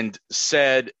 and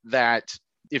said that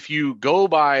if you go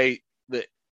by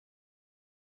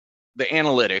the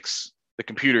analytics, the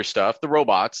computer stuff, the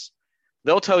robots,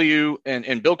 they'll tell you,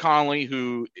 and Bill Connolly,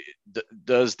 who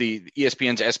does the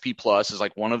ESPN's SP Plus, is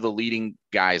like one of the leading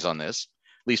guys on this,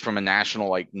 at least from a national,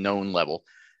 like, known level,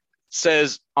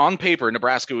 says on paper,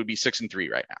 Nebraska would be 6-3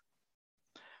 right now.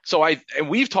 So and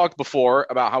we've talked before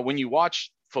about how when you watch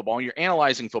football, you're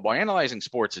analyzing football, analyzing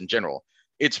sports in general,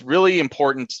 it's really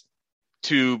important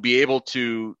to be able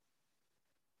to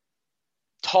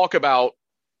talk about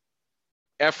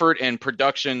effort and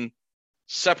production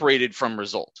separated from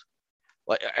result.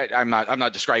 Like I'm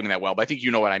not describing that well, but I think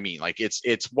you know what I mean. Like it's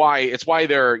why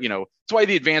they're, it's why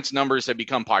the advanced numbers have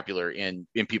become popular in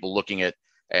people looking at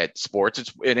sports.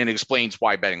 And it explains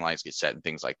why betting lines get set and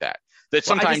things like that. That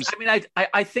sometimes,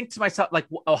 I think to myself, like,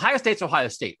 Ohio State's Ohio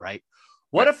State, right?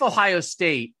 What if Ohio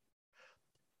State,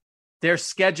 their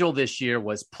schedule this year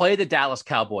was play the Dallas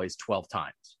Cowboys 12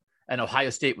 times, and Ohio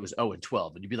State was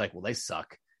 0-12, and you'd be like, well, they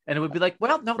suck. And it would be like,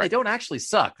 well, no, They don't actually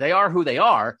suck. They are who they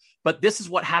are. But this is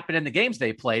what happened in the games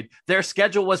they played. Their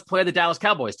schedule was play the Dallas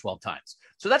Cowboys 12 times.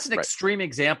 So that's an extreme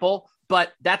example,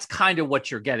 but that's kind of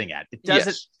what you're getting at. It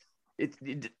doesn't. Yes.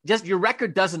 It just, your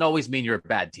record doesn't always mean you're a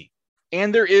bad team.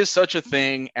 And there is such a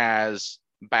thing as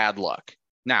bad luck.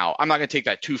 Now, I'm not going to take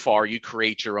that too far. You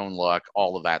create your own luck,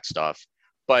 all of that stuff.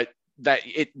 But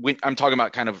I'm talking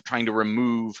about kind of trying to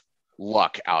remove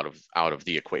luck out of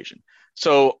the equation.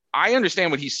 So I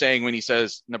understand what he's saying when he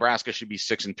says Nebraska should be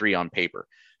 6-3 on paper.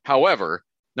 However,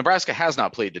 Nebraska has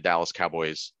not played the Dallas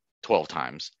Cowboys 12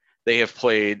 times. They have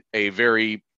played a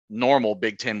very normal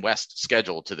Big Ten West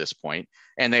schedule to this point,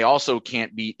 and they also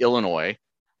can't beat Illinois.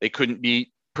 They couldn't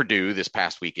beat Purdue this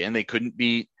past weekend. They couldn't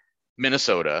beat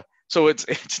Minnesota. So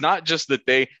it's not just that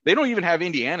they don't even have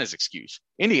Indiana's excuse.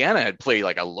 Indiana had played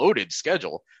like a loaded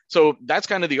schedule. So that's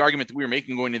kind of the argument that we were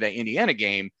making going into that Indiana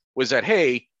game, was that,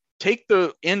 hey, take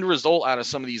the end result out of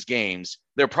some of these games.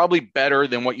 They're probably better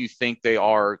than what you think they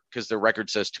are because their record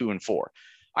says 2-4.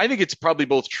 I think it's probably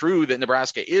both true that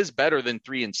Nebraska is better than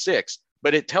 3-6,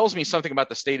 but it tells me something about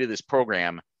the state of this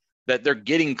program, that they're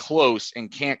getting close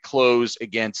and can't close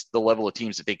against the level of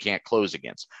teams that they can't close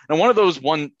against. And one of those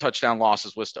one touchdown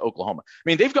losses was to Oklahoma. I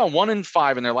mean, they've gone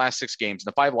 1-5 in their last 6 games,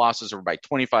 and the 5 losses are by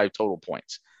 25 total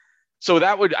points. So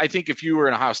that would, I think, if you were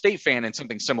an Ohio State fan and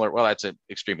something similar, well, that's an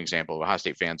extreme example. Ohio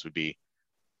State fans would be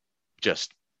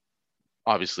just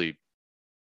obviously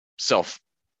self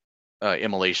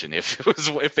immolation if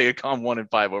they had come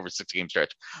 1-5 over 6-game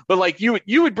stretch. But like you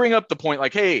would bring up the point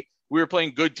like, hey, we were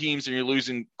playing good teams and you're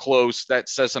losing close. That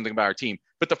says something about our team.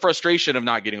 But the frustration of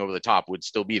not getting over the top would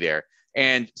still be there.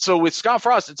 And so with Scott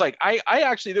Frost, it's like I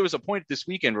actually, there was a point this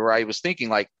weekend where I was thinking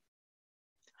like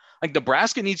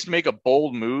Nebraska needs to make a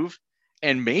bold move.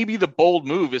 And maybe the bold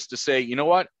move is to say, you know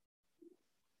what?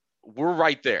 We're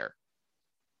right there.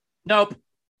 Nope.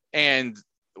 And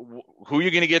who are you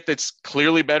going to get that's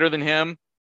clearly better than him?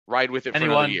 Ride with it for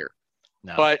another year.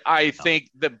 No. But I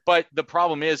think but the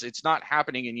problem is it's not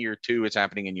happening in year 2. It's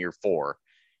happening in year 4.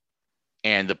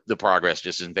 And the progress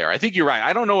just isn't there. I think you're right.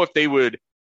 I don't know if they would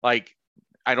I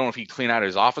don't know if he'd clean out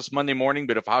his office Monday morning,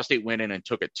 but if Ohio State went in and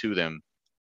took it to them,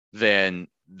 then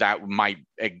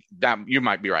you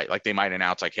might be right. Like they might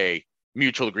announce like, hey,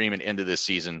 mutual agreement into this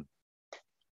season.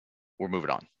 We're moving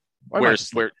on.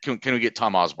 Where can we get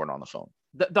Tom Osborne on the phone?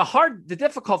 The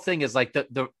difficult thing is like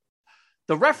the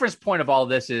reference point of all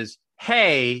this is,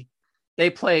 hey, they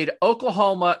played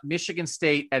Oklahoma, Michigan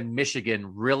State, and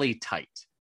Michigan really tight,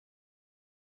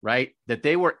 right? That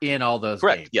they were in all those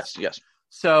Correct. games. Yes.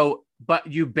 So, but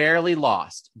you barely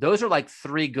lost. Those are like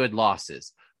 3 good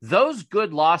losses. Those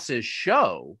good losses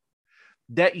show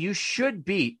that you should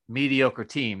beat mediocre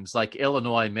teams like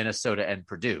Illinois, Minnesota, and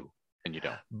Purdue. And you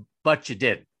don't. But you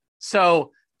didn't.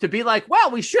 So to be like,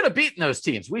 well, we should have beaten those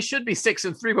teams. We should be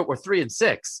 6-3, but we're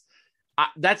 3-6.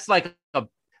 That's like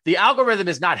the algorithm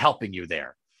is not helping you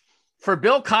there. For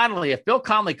Bill Connolly, if Bill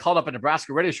Connolly called up a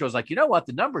Nebraska radio show, was like, you know what?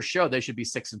 The numbers show they should be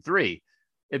 6-3.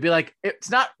 It'd be like,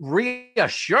 it's not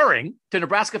reassuring to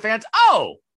Nebraska fans.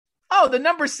 Oh, the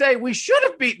numbers say we should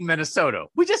have beaten Minnesota.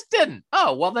 We just didn't.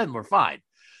 Oh, well, then we're fine.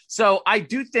 So I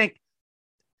do think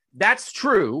that's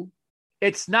true.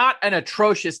 It's not an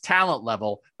atrocious talent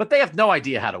level, but they have no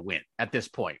idea how to win at this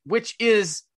point, which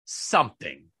is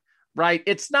something, right?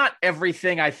 It's not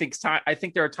everything. I think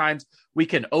there are times we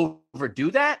can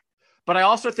overdo that, but I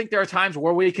also think there are times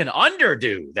where we can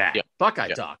underdo that. Yep. Buckeye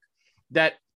talk.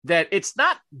 That it's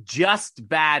not just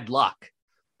bad luck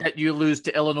that you lose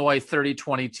to Illinois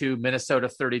 30-22, Minnesota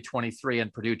 30-23,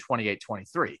 and Purdue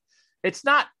 28-23. It's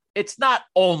not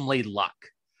only luck.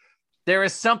 There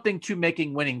is something to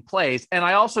making winning plays. And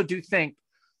I also do think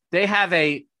they have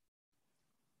a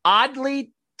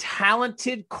oddly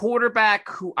talented quarterback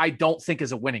who I don't think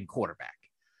is a winning quarterback.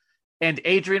 And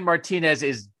Adrian Martinez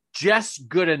is just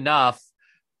good enough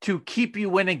to keep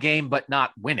you in a game, but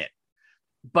not win it.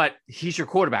 But he's your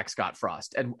quarterback, Scott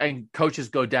Frost. And coaches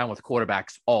go down with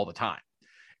quarterbacks all the time.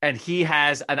 And he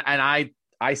has, and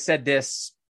I said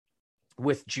this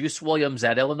with Juice Williams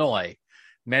at Illinois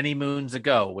many moons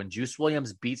ago when Juice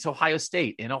Williams beats Ohio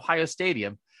State in Ohio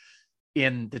Stadium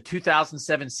in the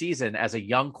 2007 season as a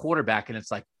young quarterback. And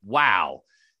it's like, wow,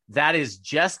 that is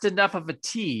just enough of a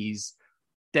tease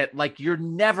that like, you're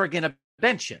never going to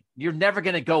bench him. You're never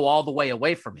going to go all the way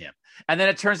away from him. And then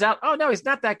it turns out, oh no, he's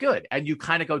not that good. And you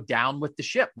kind of go down with the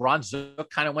ship. Ron Zook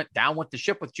kind of went down with the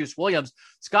ship with Juice Williams.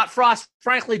 Scott Frost,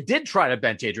 frankly, did try to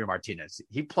bench Adrian Martinez.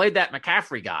 He played that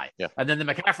McCaffrey guy. Yeah. And then the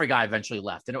McCaffrey guy eventually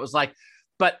left. And it was like,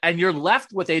 and you're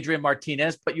left with Adrian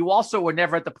Martinez, but you also were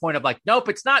never at the point of like, nope,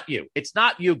 it's not you. It's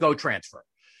not you, go transfer.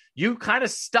 You kind of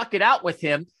stuck it out with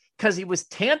him because he was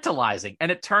tantalizing.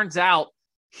 And it turns out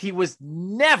he was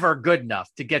never good enough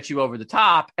to get you over the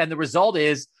top. And the result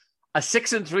is a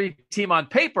 6-3 team on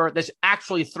paper that's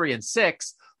actually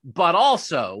 3-6, but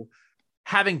also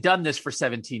having done this for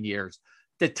 17 years,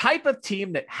 the type of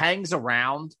team that hangs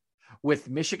around with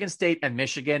Michigan State and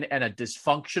Michigan and a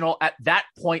dysfunctional, at that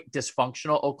point,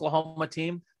 dysfunctional Oklahoma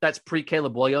team, that's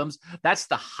pre-Caleb Williams. That's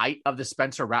the height of the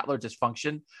Spencer Rattler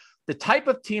dysfunction. The type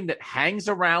of team that hangs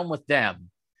around with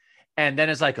them and then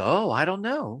is like, oh, I don't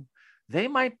know. They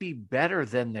might be better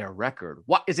than their record.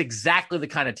 What is exactly the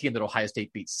kind of team that Ohio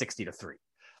State beat 60-3.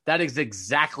 That is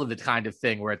exactly the kind of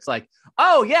thing where it's like,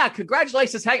 oh yeah,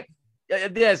 congratulations. Hey,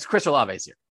 it's Chris Olave's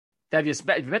here. Have you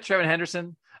met Trevin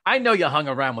Henderson? I know you hung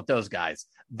around with those guys.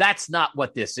 That's not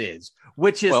what this is,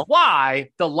 which is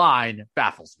why the line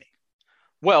baffles me.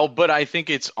 Well, but I think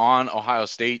it's on Ohio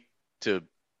State to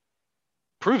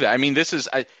prove that. I mean, this is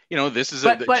a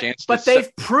chance. But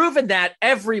they've proven that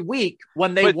every week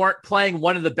when they weren't playing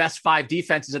one of the best 5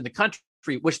 defenses in the country,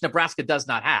 which Nebraska does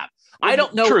not have. I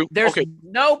don't know. True. There's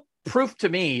no proof to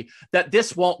me that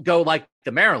this won't go like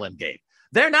the Maryland game.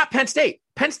 They're not Penn State.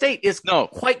 Penn State is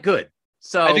quite good.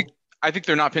 So I think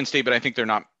they're not Penn State, but I think they're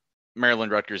not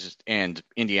Maryland, Rutgers, and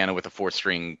Indiana with a 4th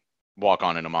string walk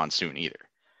on in a monsoon either.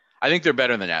 I think they're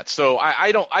better than that. So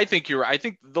I think you're. I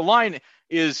think the line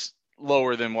is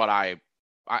lower than what I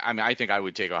mean, I think I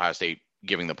would take Ohio State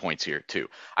giving the points here too.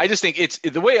 I just think it's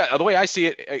the way I see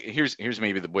it. Here's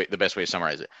maybe the best way to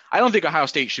summarize it. I don't think Ohio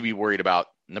State should be worried about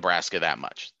Nebraska that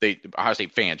much. Ohio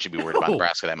State fans should be worried about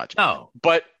Nebraska that much. No,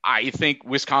 but I think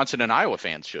Wisconsin and Iowa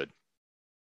fans should.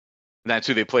 And that's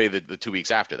who they play the 2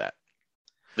 weeks after that.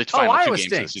 The final Iowa 2 games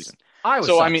stinks. of the season.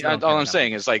 So I mean, all I'm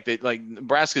saying is like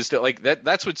Nebraska's still like that.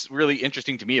 That's what's really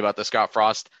interesting to me about the Scott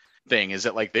Frost thing is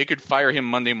that like they could fire him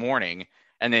Monday morning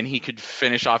and then he could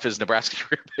finish off his Nebraska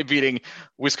career by beating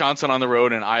Wisconsin on the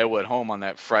road and Iowa at home on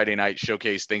that Friday night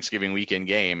showcase Thanksgiving weekend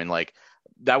game, and like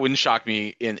that wouldn't shock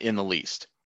me in the least.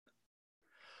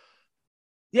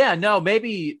 Yeah, no,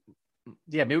 maybe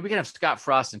we can have Scott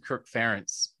Frost and Kirk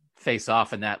Ferentz face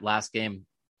off in that last game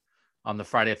on the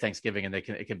Friday of Thanksgiving, and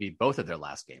it can be both of their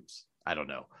last games. I don't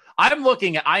know.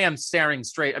 I am staring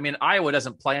straight. I mean, Iowa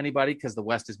doesn't play anybody because the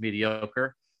West is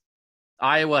mediocre.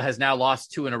 Iowa has now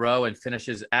lost 2 in a row and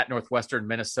finishes at Northwestern,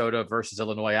 Minnesota versus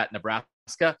Illinois, at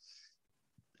Nebraska.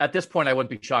 At this point, I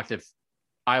wouldn't be shocked if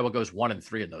Iowa goes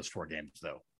 1-3 in those 4 games,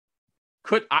 though.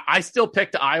 I still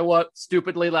picked Iowa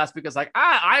stupidly last week. It's like,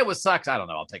 Iowa sucks. I don't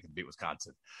know. I'll take them to beat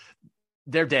Wisconsin.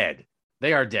 They're dead.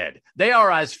 They are dead. They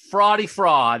are as fraud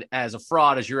as a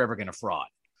fraud as you're ever going to fraud.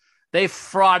 They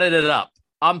frauded it up.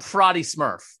 I'm Fraudy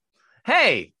Smurf.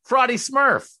 Hey, Fraudy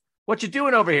Smurf, what you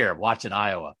doing over here? Watching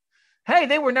Iowa. Hey,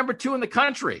 they were number 2 in the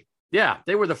country. Yeah,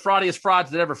 they were the fraudiest frauds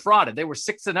that ever frauded. They were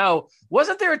 6-0.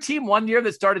 Wasn't there a team one year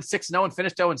that started 6-0 and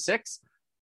finished 0-6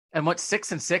 and went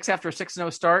 6-6 after a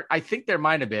 6-0 start? I think there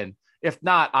might have been. If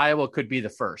not, Iowa could be the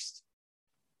first.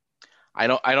 I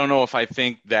don't know if I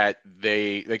think that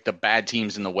they like the bad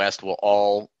teams in the West will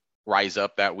all rise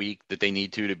up that week that they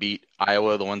need to beat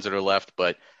Iowa, the ones that are left.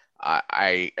 But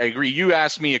I agree. You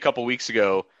asked me a couple weeks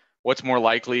ago, what's more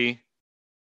likely?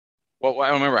 Well, I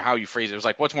don't remember how you phrased it. It was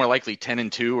like, what's more likely,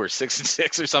 10-2 or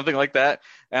 6-6 or something like that?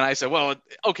 And I said, well,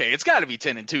 okay, it's got to be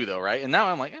 10-2 though, right? And now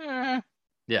I'm like,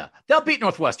 Yeah, they'll beat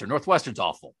Northwestern. Northwestern's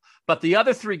awful. But the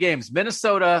other 3 games,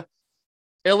 Minnesota,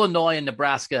 Illinois, and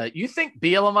Nebraska, you think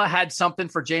Bielema had something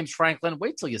for James Franklin?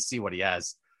 Wait till you see what he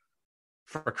has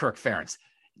for Kirk Ferentz.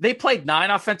 They played 9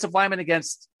 offensive linemen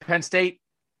against Penn State,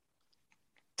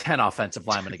 10 offensive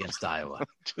linemen against Iowa.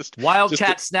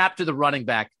 Wildcat snap to the running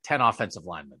back, 10 offensive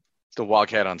linemen. It's the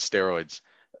Wildcat on steroids.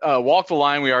 Walk the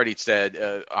line, we already said.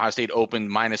 Ohio State opened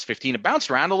 -15. It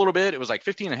bounced around a little bit. It was like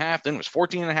 15.5, then it was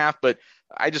 14.5. But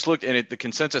I just looked, and the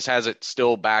consensus has it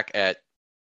still back at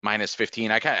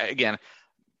 -15. I again,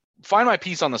 find my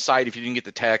piece on the site if you didn't get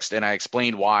the text, and I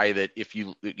explained why that if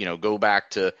you go back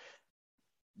to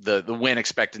the win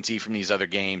expectancy from these other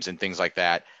games and things like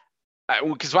that.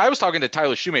 Because I was talking to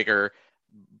Tyler Shoemaker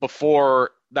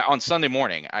before that on Sunday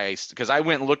morning. Because I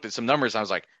went and looked at some numbers, and I was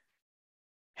like,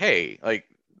 hey, like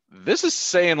this is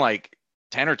saying like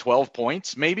 10 or 12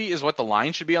 points maybe is what the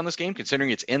line should be on this game, considering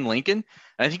it's in Lincoln.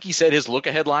 And I think he said his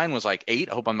look-ahead line was like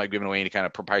 8. I hope I'm not giving away any kind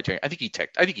of proprietary. I think he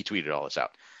tweeted all this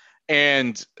out.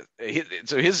 And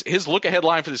so his look-ahead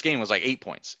line for this game was like 8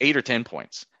 points, 8 or 10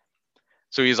 points.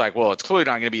 So he's like, well, it's clearly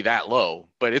not going to be that low,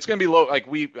 but it's going to be low. Like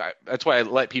that's why I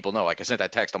let people know. Like I sent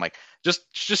that text. I'm like, just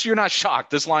so you're not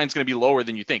shocked. This line's going to be lower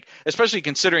than you think, especially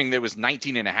considering there was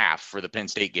 19.5 for the Penn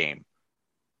State game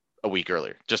a week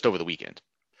earlier, just over the weekend.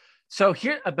 So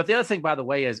here, but the other thing, by the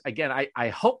way, is again, I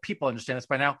hope people understand this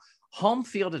by now. Home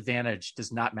field advantage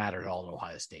does not matter at all in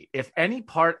Ohio State. If any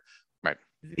part, right.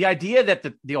 The idea that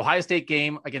the Ohio State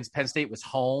game against Penn State was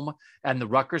home and the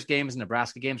Rutgers games and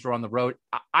Nebraska games were on the road,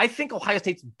 I think Ohio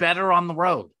State's better on the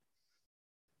road.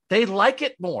 They like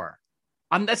it more.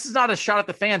 This is not a shot at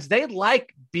the fans. They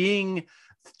like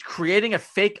creating a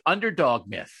fake underdog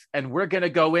myth, and we're going to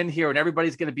go in here and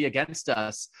everybody's going to be against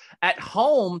us. At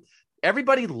home,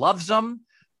 everybody loves them,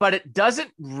 but it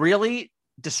doesn't really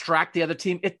distract the other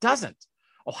team. It doesn't.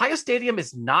 Ohio Stadium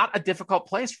is not a difficult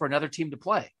place for another team to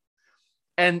play.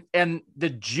 And the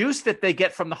juice that they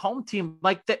get from the home team,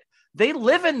 like that, they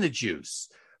live in the juice.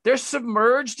 They're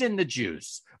submerged in the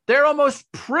juice. They're almost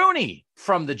pruny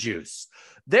from the juice.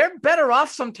 They're better off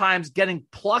sometimes getting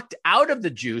plucked out of the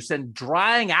juice and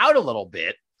drying out a little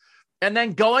bit and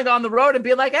then going on the road and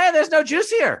being like, hey, there's no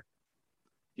juice here.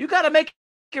 You got to make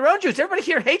your own juice. Everybody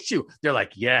here hates you. They're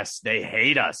like, yes, they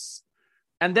hate us.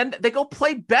 And then they go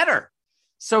play better.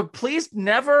 So please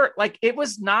never, like, it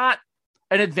was not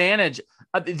an advantage.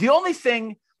 The only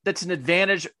thing that's an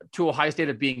advantage to Ohio State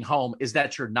of being home is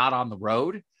that you're not on the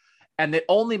road. And it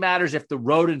only matters if the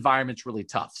road environment's really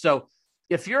tough. So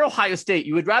if you're Ohio State,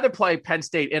 you would rather play Penn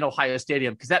State in Ohio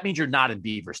Stadium because that means you're not in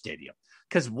Beaver Stadium.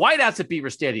 because whiteouts at Beaver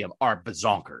Stadium are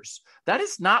bazonkers. That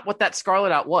is not what that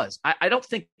Scarlet Out was. I don't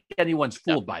think anyone's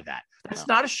fooled by that. That's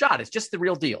not a shot. It's just the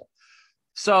real deal.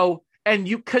 So,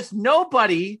 because no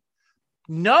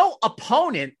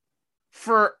opponent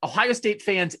for Ohio State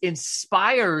fans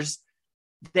inspires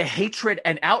the hatred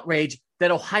and outrage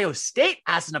that Ohio State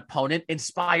as an opponent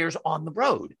inspires on the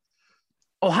road.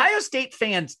 Ohio State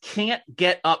fans can't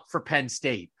get up for Penn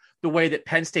State the way that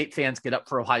Penn State fans get up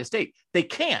for Ohio State. They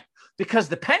can't, because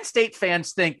the Penn State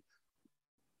fans think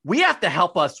we have to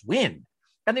help us win.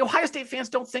 And the Ohio State fans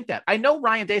don't think that. I know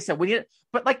Ryan Day said we need it,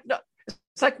 but no,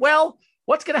 it's like, well,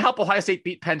 what's going to help Ohio State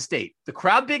beat Penn State? The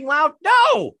crowd being loud?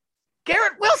 No,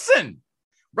 Garrett Wilson,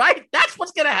 right? That's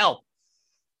what's going to help.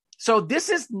 So this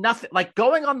is nothing like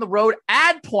going on the road.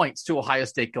 Add points to Ohio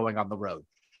State going on the road.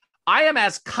 I am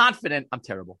as confident. I'm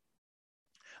terrible.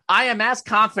 I am as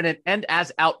confident and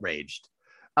as outraged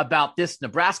about this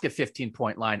Nebraska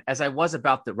 15-point line as I was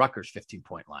about the Rutgers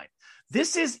 15-point line.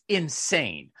 This is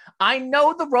insane. I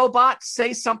know the robots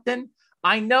say something.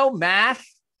 I know math.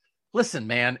 Listen,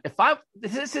 man,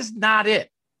 this is not it.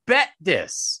 Bet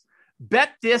this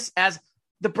as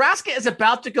Nebraska is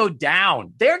about to go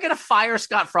down. They're going to fire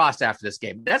Scott Frost after this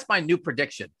game. That's my new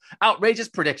prediction. Outrageous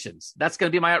predictions. That's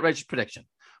going to be my outrageous prediction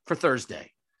for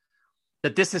Thursday.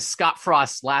 That this is Scott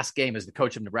Frost's last game as the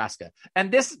coach of Nebraska.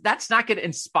 And that's not going to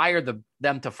inspire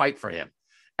them to fight for him.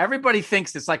 Everybody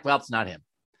thinks it's like, well, it's not him.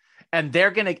 And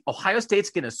Ohio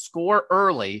State's going to score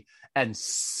early and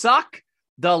suck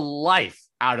the life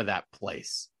out of that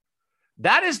place.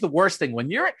 That is the worst thing.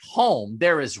 When you're at home,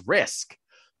 there is risk.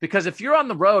 Because if you're on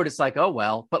the road, it's like, oh,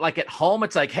 well. But like at home,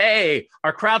 it's like, hey,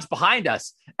 our crowd's behind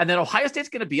us. And then Ohio State's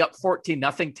going to be up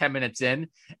 14-0, 10 minutes in.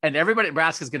 And everybody at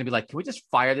Nebraska is going to be like, can we just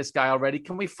fire this guy already?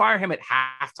 Can we fire him at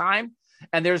halftime?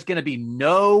 And there's going to be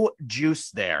no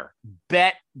juice there.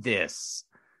 Bet this.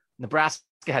 Nebraska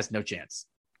has no chance.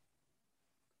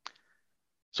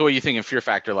 So what are you thinking? Fear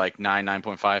factor like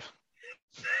 9.5?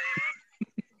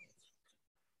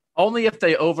 Only if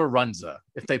they over Runza,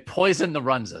 if they poison the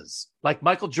Runzas, like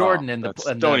Michael Jordan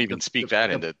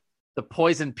the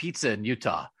poison pizza in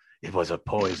Utah. It was a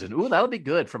poison. Ooh, that'll be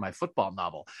good for my football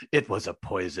novel. It was a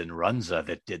poison Runza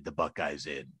that did the Buckeyes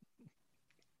in.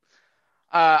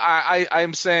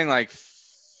 I'm saying like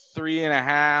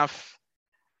 3.5.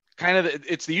 Kind of,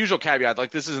 it's the usual caveat.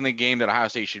 Like, this isn't a game that Ohio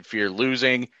State should fear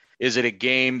losing. Is it a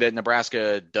game that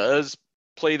Nebraska does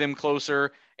play them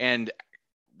closer and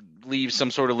leave some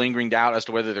sort of lingering doubt as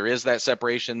to whether there is that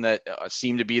separation that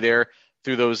seemed to be there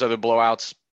through those other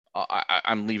blowouts?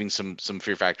 I'm leaving some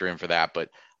fear factor in for that, but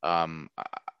Ohio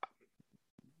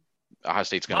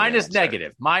State's going to Mine is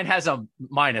negative. Mine has a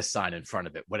minus sign in front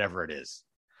of it, whatever it is.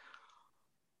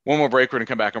 One more break. We're going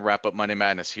to come back and wrap up Monday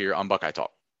Madness here on Buckeye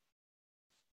Talk.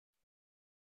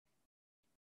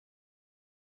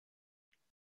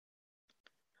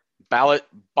 Ballot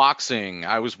boxing.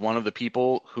 I was one of the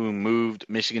people who moved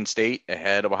Michigan State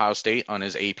ahead of Ohio State on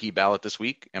his AP ballot this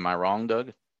week. Am I wrong,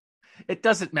 Doug? It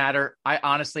doesn't matter.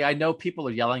 I know people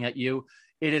are yelling at you.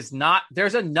 It is not,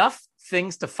 there's enough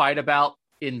things to fight about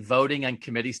in voting and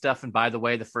committee stuff. And by the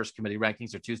way, the first committee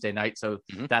rankings are Tuesday night. So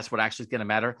that's what actually is going to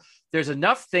matter. There's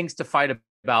enough things to fight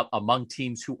about among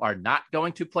teams who are not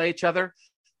going to play each other.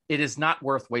 It is not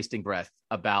worth wasting breath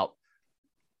about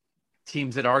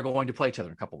teams that are going to play each other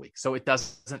in a couple of weeks. So it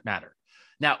doesn't matter.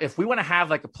 Now, if we want to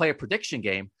have like a player prediction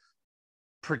game,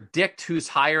 predict who's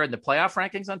higher in the playoff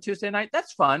rankings on Tuesday night,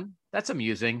 that's fun. That's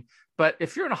amusing. But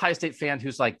if you're an Ohio State fan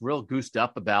who's like real goosed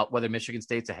up about whether Michigan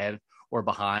State's ahead or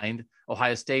behind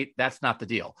Ohio State, that's not the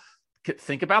deal.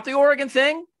 Think about the Oregon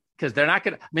thing, because they're not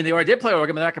going to, they already did play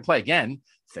Oregon, but they're not going to play again.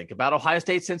 Think about Ohio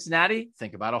State, Cincinnati.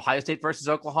 Think about Ohio State versus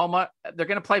Oklahoma. They're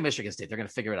going to play Michigan State. They're going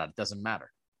to figure it out. It doesn't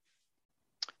matter.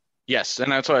 Yes,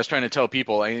 and that's what I was trying to tell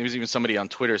people. There was even somebody on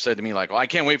Twitter said to me, like, well, I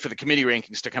can't wait for the committee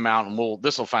rankings to come out, and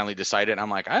this will finally decide it. And I'm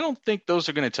like, I don't think those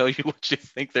are going to tell you what you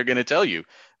think they're going to tell you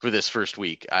for this first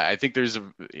week. I think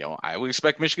I would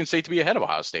expect Michigan State to be ahead of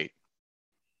Ohio State.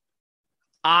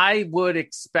 I would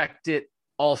expect it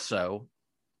also.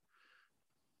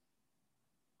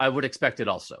 I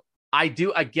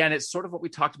do. Again, it's sort of what we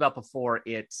talked about before.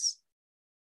 It's,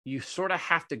 you sort of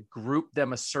have to group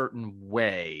them a certain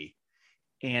way.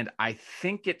 And I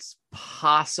think it's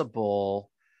possible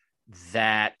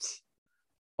that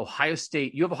you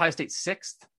have Ohio State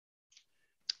 6th?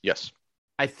 Yes.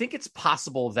 I think it's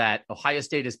possible that Ohio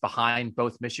State is behind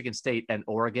both Michigan State and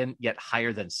Oregon, yet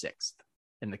higher than 6th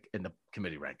in the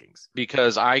committee rankings.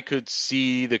 Because I could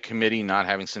see the committee not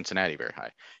having Cincinnati very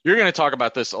high. You're going to talk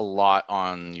about this a lot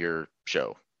on your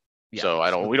show. Yeah,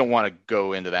 so we don't want to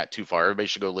go into that too far. Everybody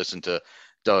should go listen to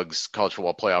Doug's college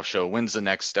football playoff show. When's the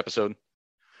next episode?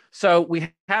 So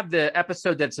we have the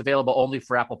episode that's available only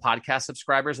for Apple Podcast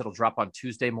subscribers. It'll drop on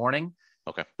Tuesday morning.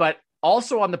 Okay. But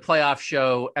also on the playoff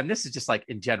show, and this is just like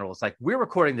in general, it's like we're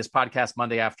recording this podcast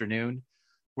Monday afternoon.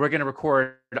 We're going to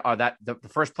record the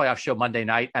first playoff show Monday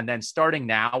night. And then starting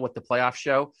now with the playoff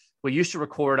show, we used to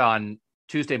record on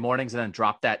Tuesday mornings and then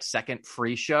drop that second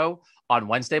free show on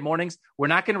Wednesday mornings. We're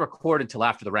not going to record until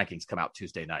after the rankings come out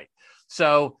Tuesday night.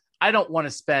 So I don't want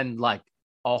to spend like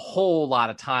a whole lot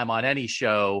of time on any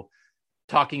show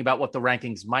talking about what the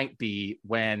rankings might be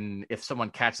when if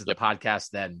someone catches the podcast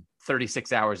then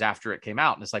 36 hours after it came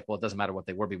out. And it's like, well, it doesn't matter what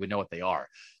they were, but we know what they are.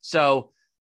 So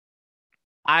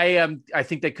I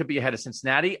think they could be ahead of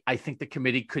Cincinnati. I think the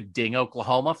committee could ding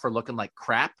Oklahoma for looking like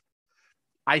crap.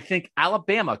 I think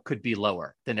Alabama could be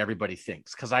lower than everybody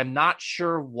thinks because I'm not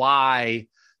sure why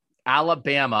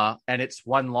Alabama and its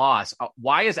one loss.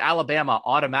 Why is Alabama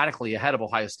automatically ahead of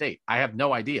Ohio State? I have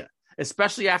no idea,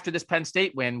 especially after this Penn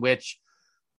State win, which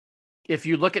if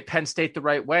you look at Penn State the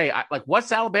right way,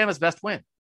 what's Alabama's best win?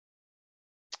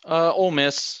 Ole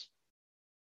Miss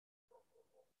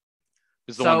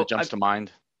is the one that jumps to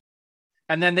mind.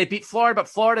 And then they beat Florida, but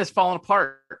Florida's fallen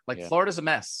apart. Florida's a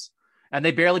mess and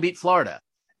they barely beat Florida.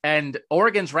 And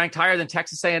Oregon's ranked higher than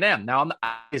Texas A&M. Now,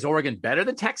 is Oregon better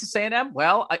than Texas A&M?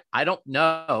 Well, I don't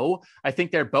know. I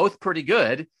think they're both pretty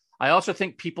good. I also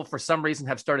think people, for some reason,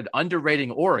 have started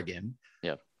underrating Oregon.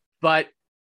 Yeah. But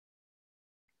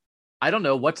I don't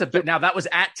know what's a bit. Now, that was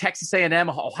at Texas A&M.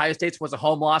 Ohio State's was a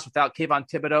home loss without Kayvon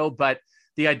Thibodeau. But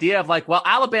the idea of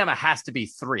Alabama has to be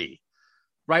 3,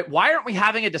 right? Why aren't we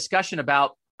having a discussion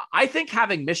about I think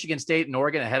having Michigan State and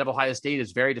Oregon ahead of Ohio State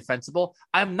is very defensible.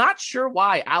 I'm not sure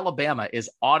why Alabama is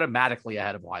automatically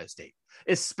ahead of Ohio State,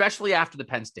 especially after the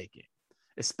Penn State game.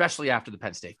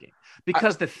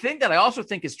 Because the thing that I also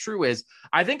think is true is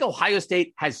I think Ohio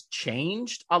State has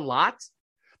changed a lot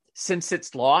since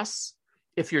its loss.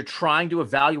 If you're trying to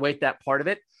evaluate that part of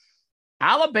it,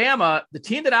 Alabama, the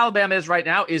team that Alabama is right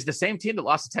now is the same team that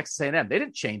lost to Texas A&M. They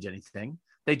didn't change anything.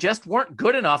 They just weren't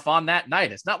good enough on that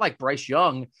night. It's not like Bryce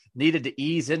Young needed to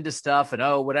ease into stuff and,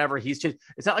 whatever. It's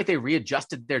not like they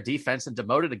readjusted their defense and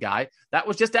demoted a guy. That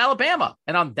was just Alabama.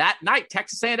 And on that night,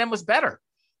 Texas A&M was better.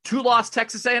 2-loss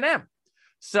Texas A&M.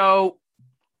 So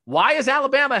why is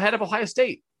Alabama ahead of Ohio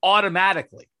State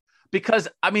automatically? Because,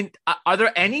 are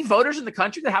there any voters in the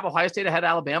country that have Ohio State ahead of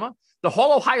Alabama? The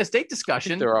whole Ohio State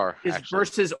discussion is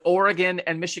versus Oregon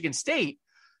and Michigan State.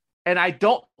 And I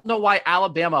don't know why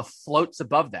Alabama floats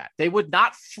above that. They would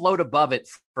not float above it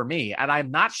for me. And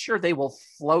I'm not sure they will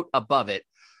float above it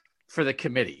for the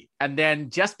committee. And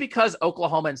then just because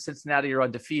Oklahoma and Cincinnati are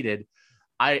undefeated,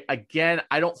 I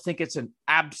don't think it's an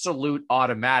absolute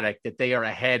automatic that they are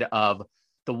ahead of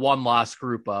the one-loss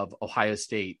group of Ohio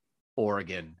State,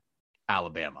 Oregon,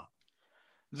 Alabama.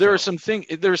 There are some things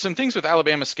with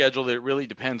Alabama's schedule that it really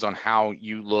depends on how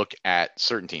you look at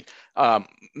certain teams.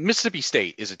 Mississippi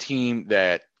State is a team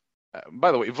that,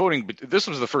 by the way, voting, this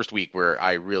was the first week where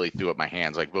I really threw up my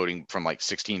hands, voting from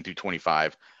 16 through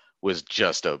 25 was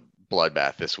just a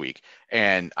bloodbath this week.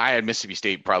 And I had Mississippi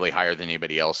State probably higher than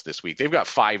anybody else this week. They've got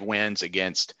 5 wins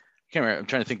against, I can't remember, I'm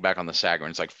trying to think back on the Sagarin.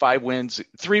 It's 5 wins,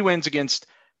 3 wins against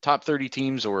top 30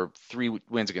 teams or 3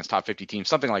 wins against top 50 teams,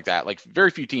 something like that. Very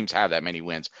few teams have that many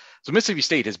wins. So Mississippi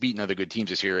State has beaten other good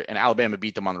teams this year, and Alabama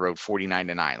beat them on the road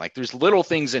 49-9. There's little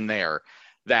things in there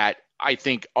that I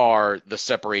think are the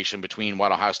separation between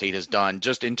what Ohio State has done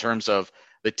just in terms of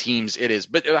the teams it is.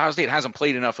 But Ohio State hasn't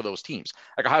played enough of those teams.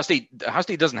 Ohio State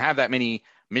doesn't have that many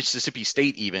Mississippi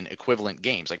State even equivalent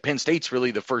games. Penn State's really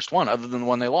the first one other than the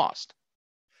one they lost.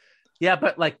 Yeah,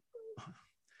 but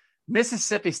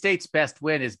Mississippi State's best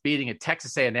win is beating a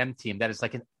Texas A&M team that is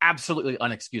an absolutely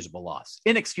inexcusable loss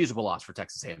for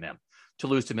Texas A&M to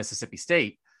lose to Mississippi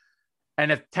State.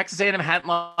 And if Texas A&M hadn't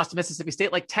lost to Mississippi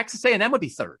State, Texas A&M would be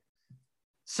 3rd.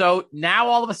 So now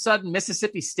all of a sudden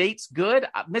Mississippi State's good.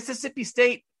 Mississippi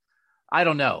State, I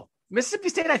don't know. Mississippi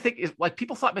State, I think, is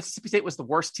people thought Mississippi State was the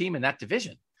worst team in that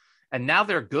division. And now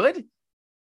they're good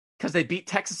because they beat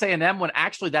Texas A&M when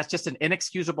actually that's just an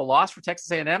inexcusable loss for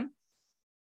Texas A&M.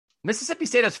 Mississippi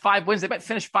State has 5 wins. They might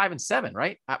finish 5-7,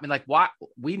 right? Why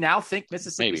we now think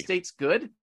Mississippi State's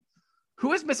good?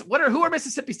 Who are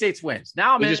Mississippi State's wins?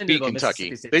 Now they just beat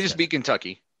Kentucky. They just beat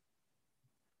Kentucky.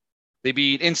 They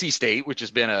beat NC State, which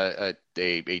has been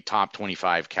a top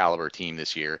 25 caliber team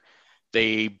this year.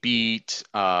 They beat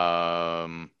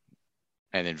and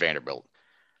then Vanderbilt.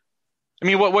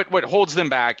 What holds them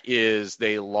back is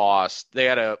they lost. They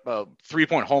had a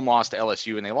 3-point home loss to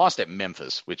LSU, and they lost at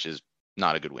Memphis, which is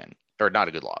not a good win or not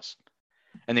a good loss.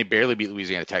 and they barely beat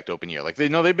Louisiana Tech to open year. Like they've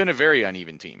been a very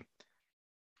uneven team.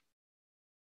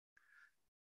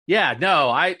 Yeah, no,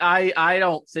 I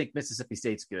don't think Mississippi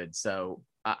State's good. So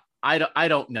I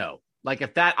don't know. Like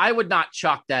if that, I would not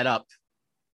chalk that up.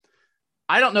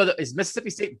 I don't know that is Mississippi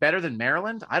State better than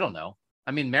Maryland? I don't know.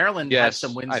 I mean, Maryland had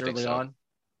some wins early on.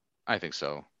 I think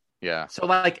so. Yeah. So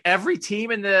like every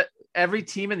team in the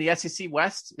SEC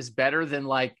West is better than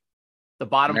like the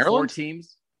bottom Maryland? 4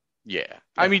 teams. Yeah.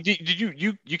 I mean, did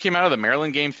you came out of the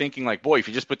Maryland game thinking like, boy, if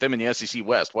you just put them in the SEC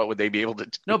West, what would they be able to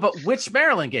do? No, but which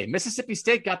Maryland game? Mississippi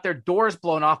State got their doors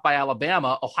blown off by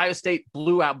Alabama. Ohio State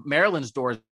blew out Maryland's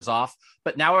doors off.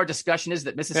 But now our discussion is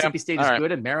that Mississippi State is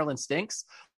good and Maryland stinks.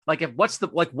 Like what's the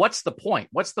point?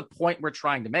 What's the point we're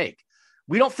trying to make?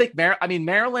 We don't think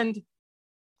Maryland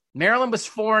was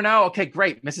 4-0. Okay,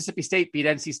 great. Mississippi State beat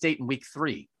NC State in week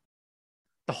 3.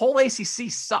 The whole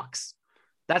ACC sucks.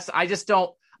 They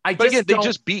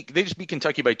just beat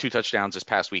Kentucky by 2 touchdowns this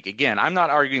past week. Again, I'm not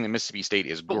arguing that Mississippi State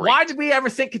is great. But why did we ever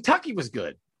think Kentucky was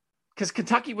good? Because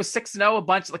Kentucky was 6-0 a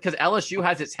bunch. Because LSU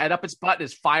has its head up its butt and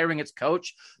is firing its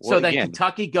coach. Well, so then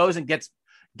Kentucky goes and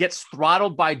gets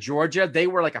throttled by Georgia. They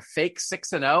were like a fake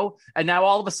 6-0, and now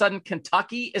all of a sudden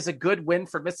Kentucky is a good win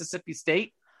for Mississippi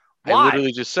State. Why? I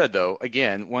literally just said though.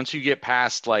 Again, once you get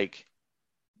past like.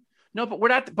 No, but we're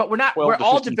not. We're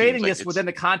all debating this within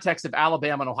the context of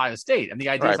Alabama and Ohio State, and the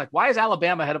idea is like, why is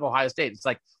Alabama ahead of Ohio State? It's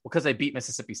like, well, because they beat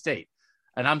Mississippi State,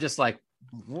 and I'm just like,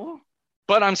 what?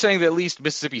 But I'm saying that at least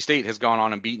Mississippi State has gone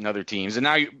on and beaten other teams, and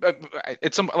now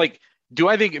it's some like. Do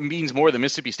I think it means more that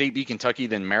Mississippi State beat Kentucky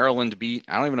than Maryland beat?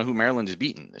 I don't even know who Maryland has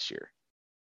beaten this year.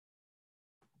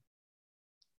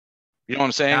 You know what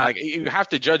I'm saying? Like you have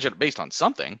to judge it based on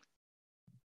something.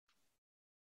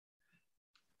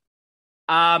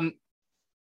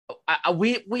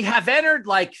 We have entered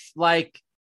like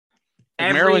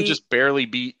Maryland just barely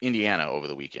beat Indiana over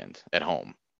the weekend at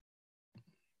home.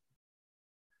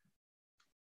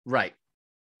 Right.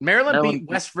 Maryland beat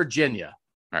West Virginia.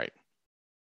 Right.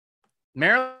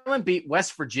 Maryland beat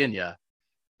West Virginia,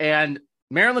 and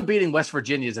Maryland beating West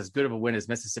Virginia is as good of a win as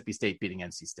Mississippi State beating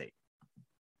NC State.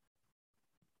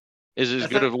 Is it as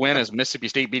good of a win as Mississippi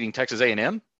State beating Texas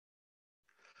A&M?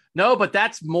 No, but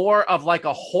that's more of like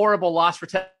a horrible loss for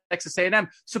Texas A&M.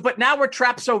 But now we're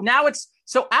trapped. So now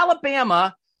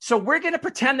Alabama. So we're going to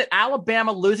pretend that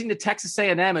Alabama losing to Texas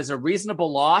A&M is a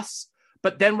reasonable loss,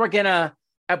 but then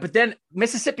then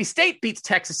Mississippi State beats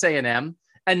Texas A&M.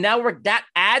 And now that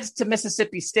adds to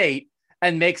Mississippi State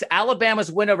and makes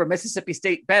Alabama's win over Mississippi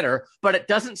State better, but it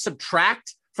doesn't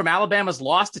subtract from Alabama's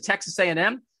loss to Texas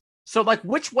A&M. So, like,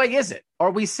 which way is it? Are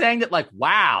we saying that, like,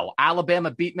 wow, Alabama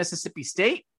beat Mississippi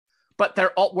State, but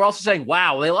we're also saying,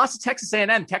 wow, they lost to Texas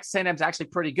A&M. Texas A&M is actually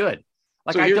pretty good.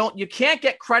 Like, you can't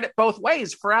get credit both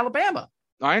ways for Alabama.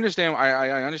 I understand.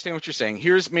 I understand what you're saying.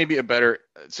 Here's maybe a better.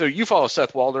 So you follow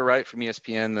Seth Walder, right, from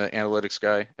ESPN, the analytics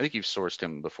guy. I think you've sourced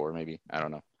him before. Maybe I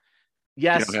don't know.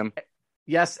 Yes, you know him?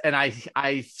 Yes, and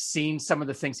I've seen some of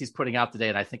the things he's putting out today,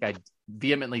 and I think I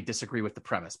vehemently disagree with the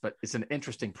premise. But it's an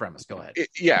interesting premise. Go ahead.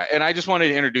 Yeah, and I just wanted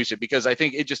to introduce it because I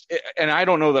think and I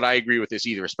don't know that I agree with this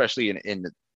either, especially in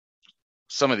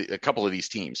a couple of these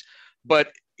teams.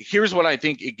 But here's what I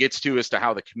think it gets to as to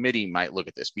how the committee might look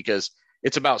at this, because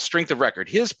it's about strength of record.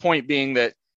 His point being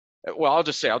that, well, I'll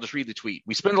just read the tweet.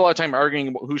 We spend a lot of time arguing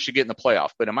about who should get in the playoff,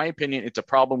 but in my opinion, it's a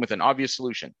problem with an obvious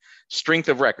solution. Strength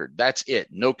of record. That's it.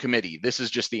 No committee. This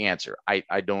is just the answer.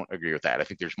 I don't agree with that. I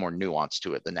think there's more nuance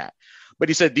to it than that. But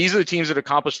he said, these are the teams that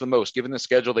accomplished the most given the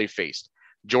schedule they faced.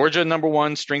 Georgia, number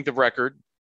 1, strength of record,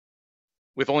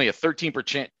 with only a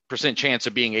 13% chance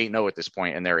of being 8-0 at this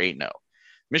point, and they're 8-0.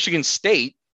 Michigan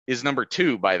State is number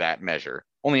 2 by that measure,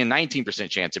 only a 19%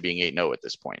 chance of being 8-0 at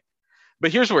this point.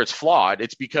 But here's where it's flawed.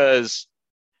 It's because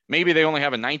maybe they only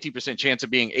have a 19% chance of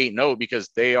being 8-0 because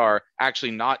they are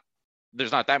actually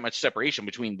there's not that much separation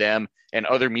between them and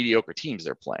other mediocre teams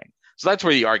they're playing. So that's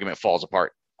where the argument falls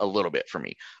apart a little bit for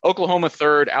me. Oklahoma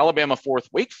 3rd, Alabama 4th,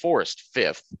 Wake Forest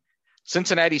 5th,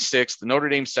 Cincinnati 6th, Notre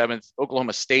Dame 7th,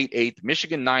 Oklahoma State 8th,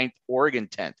 Michigan 9th, Oregon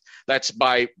 10th. That's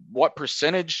by what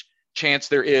percentage chance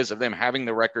there is of them having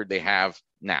the record they have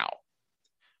now.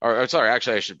 Or sorry,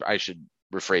 actually, I should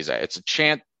rephrase that.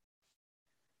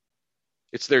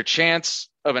 It's their chance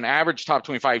of an average top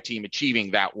 25 team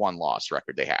achieving that one loss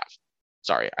record they have.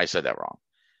 Sorry, I said that wrong.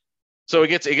 So it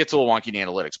gets a little wonky in the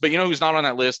analytics. But you know who's not on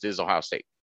that list is Ohio State.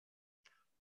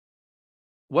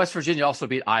 West Virginia also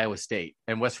beat Iowa State,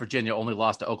 and West Virginia only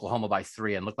lost to Oklahoma by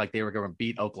 3 and looked like they were going to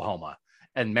beat Oklahoma.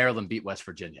 And Maryland beat West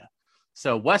Virginia.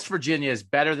 So West Virginia is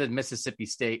better than Mississippi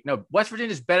State. No, West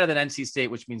Virginia is better than NC State,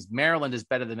 which means Maryland is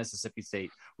better than Mississippi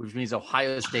State, which means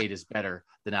Ohio State is better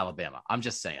than Alabama. I'm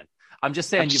just saying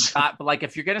you've got, but like,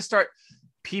 if you're going to start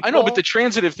people. I know, but the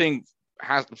transitive thing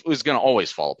is going to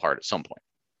always fall apart at some point.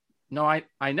 No,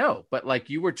 I know, but like,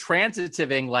 you were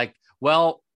transitiving like,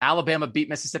 well, Alabama beat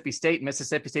Mississippi State, and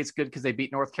Mississippi State's good because they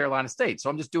beat North Carolina State. So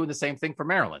I'm just doing the same thing for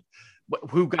Maryland,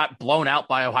 who got blown out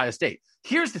by Ohio State.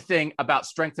 Here's the thing about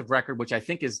strength of record, which I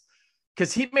think is,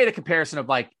 because he made a comparison of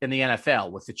like in the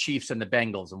NFL with the Chiefs and the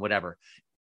Bengals and whatever.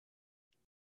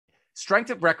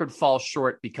 Strength of record falls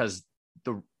short because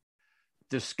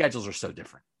the schedules are so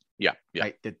different. Yeah.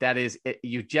 Right? That is it,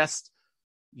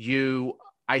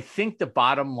 I think the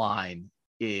bottom line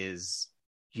is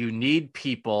you need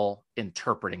people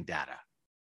interpreting data.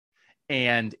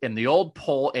 And in the old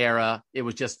poll era, it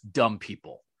was just dumb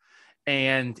people.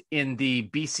 And in the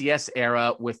BCS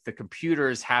era, with the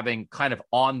computers having kind of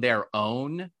on their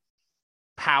own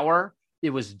power, it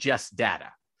was just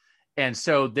data. And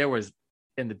so there was,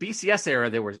 in the BCS era,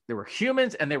 there were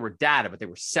humans and there were data, but they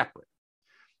were separate.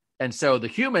 And so the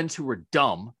humans who were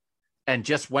dumb and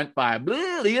just went by the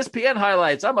ESPN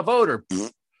highlights, I'm a voter,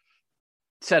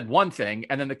 said one thing.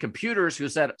 And then the computers who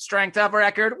said strength of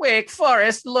record, Wake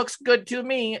Forest looks good to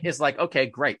me, is like, okay,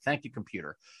 great. Thank you,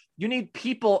 computer. You need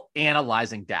people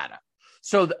analyzing data.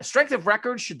 So the strength of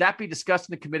record, should that be discussed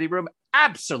in the committee room?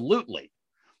 Absolutely.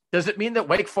 Does it mean that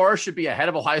Wake Forest should be ahead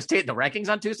of Ohio State in the rankings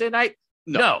on Tuesday night?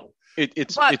 No.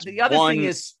 It's the other thing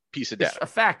is piece of data. A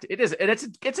fact. It is. And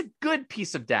it's a good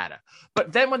piece of data.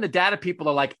 But then when the data people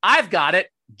are like, I've got it,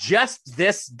 just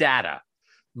this data.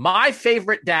 My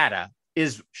favorite data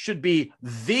should be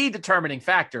the determining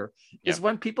factor is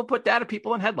when people put data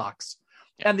people in headlocks.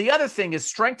 And the other thing is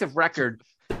strength of record.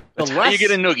 That's how you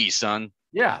get a noogie, son.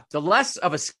 Yeah. The less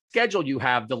of a schedule you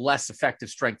have, the less effective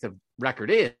strength of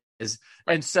record is.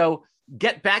 And so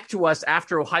get back to us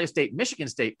after Ohio State, Michigan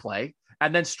State play,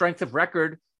 and then strength of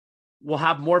record will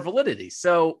have more validity.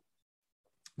 So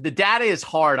the data is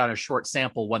hard on a short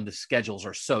sample when the schedules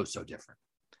are so different.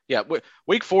 Yeah.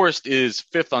 Wake Forest is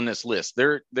 5th on this list.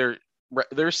 Their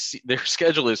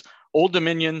schedule is Old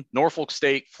Dominion, Norfolk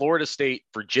State, Florida State,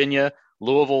 Virginia,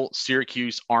 Louisville,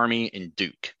 Syracuse, Army, and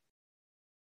Duke.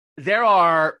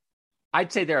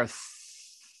 I'd say there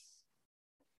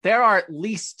are at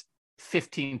least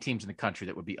 15 teams in the country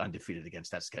that would be undefeated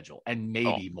against that schedule, and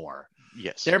maybe more.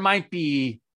 Yes. There might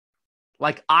be,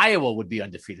 like, Iowa would be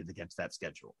undefeated against that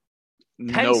schedule.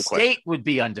 Penn State would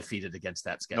be undefeated against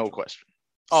that schedule. No question.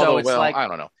 So it's like, I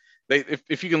don't know.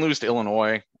 If you can lose to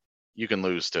Illinois, you can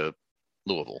lose to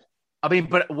Louisville. I mean,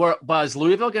 but was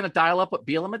Louisville going to dial up what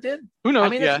Bielema did? Who knows? I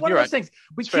mean, it's one of those things.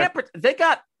 We can't.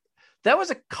 That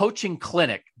was a coaching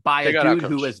clinic by a dude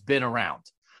who has been around.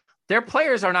 Their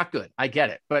players are not good. I get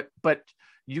it, but I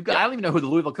don't even know who the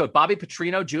Louisville coach, Bobby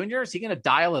Petrino Jr. Is he going to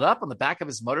dial it up on the back of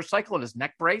his motorcycle and his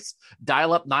neck brace?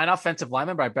 Dial up 9 offensive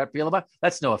linemen by Brett Bielema?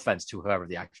 That's no offense to whoever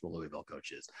the actual Louisville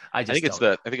coach is. I think it's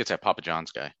that Papa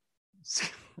John's guy.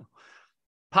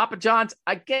 Papa John's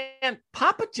again.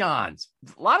 Papa John's.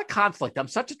 A lot of conflict. I'm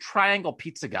such a triangle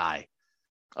pizza guy.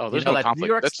 Oh, there's no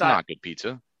conflict. That's not good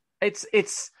pizza.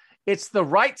 It's the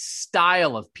right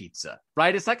style of pizza,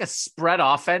 right? It's like a spread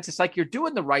offense. It's like you're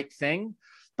doing the right thing,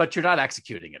 but you're not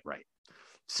executing it right.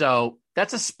 So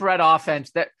that's a spread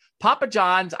offense that Papa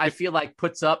John's, I feel like,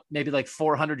 puts up maybe like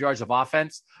 400 yards of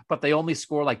offense, but they only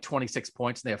score like 26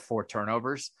 points and they have 4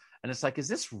 turnovers. And it's like, is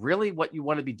this really what you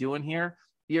want to be doing here?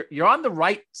 You're on the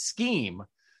right scheme,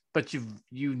 but you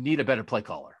need a better play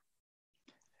caller.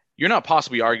 You're not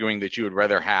possibly arguing that you would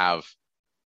rather have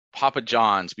Papa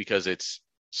John's because it's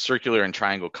circular and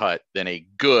triangle cut than a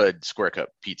good square cut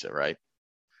pizza, right?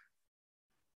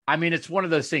 I mean, it's one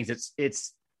of those things. That's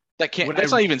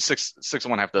not even six and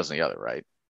one half dozen the other, right?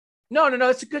 No.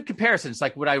 It's a good comparison. It's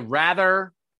like, would I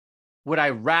rather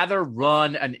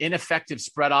run an ineffective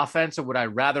spread offense, or would I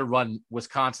rather run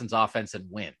Wisconsin's offense and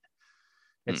win?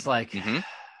 It's like,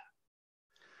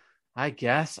 I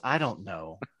guess, I don't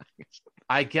know.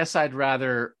 I guess I'd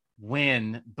rather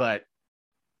win, but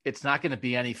it's not going to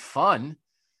be any fun.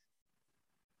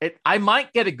 I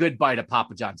might get a good bite of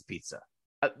Papa John's pizza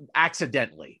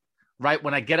accidentally, right?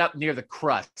 When I get up near the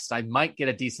crust, I might get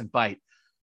a decent bite.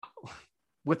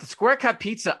 With the square cut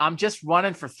pizza, I'm just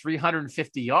running for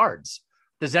 350 yards.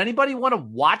 Does anybody want to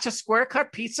watch a square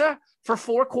cut pizza for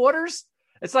 4 quarters?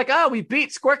 It's like, oh, we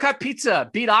beat square cut pizza,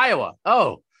 beat Iowa.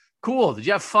 Oh, cool. Did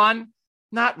you have fun?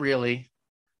 Not really.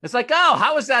 It's like, oh,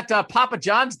 how was that Papa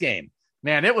John's game?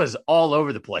 Man, it was all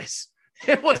over the place.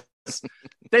 It was.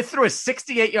 They threw a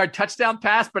 68-yard touchdown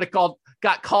pass, but it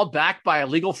got called back by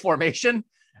illegal formation.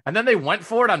 And then they went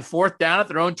for it on 4th down at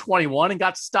their own 21 and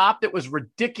got stopped. It was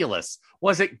ridiculous.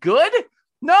 Was it good?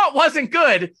 No, it wasn't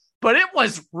good, but it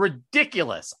was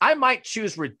ridiculous. I might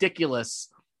choose ridiculous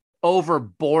over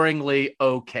boringly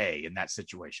okay in that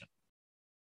situation.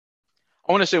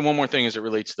 I want to say one more thing as it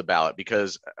relates to the ballot,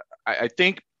 because I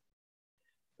think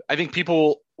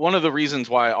people, one of the reasons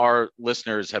why our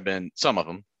listeners have been, some of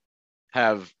them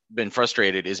have been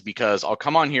frustrated, is because I'll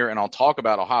come on here and I'll talk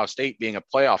about Ohio State being a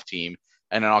playoff team,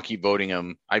 and then I'll keep voting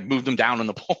them. I moved them down in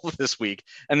the poll this week,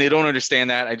 and they don't understand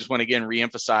that. I just want to again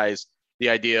reemphasize the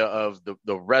idea of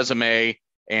the resume,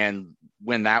 and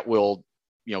when that will,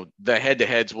 the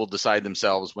head-to-heads will decide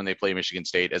themselves when they play Michigan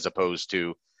State, as opposed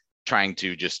to trying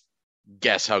to just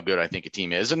guess how good I think a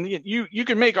team is. And you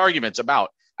can make arguments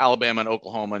about Alabama and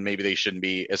Oklahoma, and maybe they shouldn't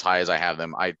be as high as I have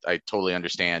them. I totally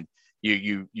understand.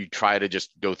 You try to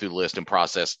just go through the list and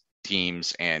process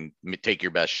teams and take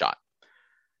your best shot.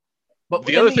 But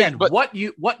the other thing, what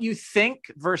you think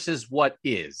versus what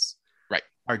is, right,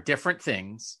 are different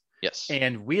things. Yes.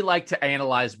 And we like to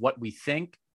analyze what we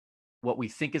think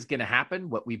is going to happen,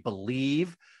 what we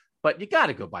believe, but you got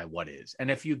to go by what is.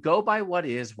 And if you go by what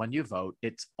is when you vote,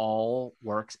 it all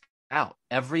works out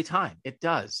every time. It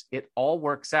does. It all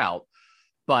works out,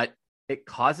 but it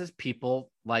causes people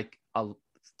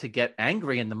to get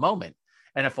angry in the moment.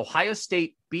 And if Ohio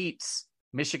State beats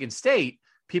Michigan State,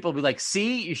 people will be like,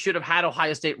 see, you should have had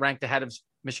Ohio State ranked ahead of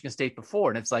Michigan State before.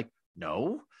 And it's like,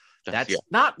 no, that's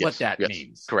not what that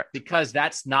means. Correct. Because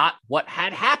that's not what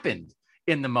had happened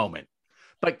in the moment.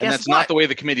 But guess that's not the way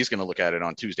the committee is going to look at it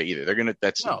on Tuesday either.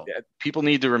 People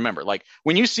need to remember, like,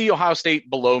 when you see Ohio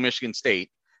State below Michigan State,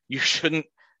 you shouldn't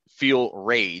feel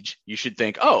rage. You should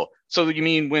think, oh, so you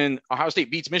mean when Ohio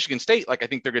State beats Michigan State, like I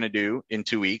think they're going to do in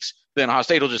 2 weeks, then Ohio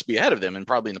State will just be ahead of them and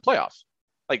probably in the playoffs.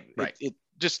 Like, right. it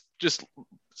just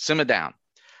simmer down.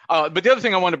 But the other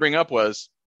thing I wanted to bring up was,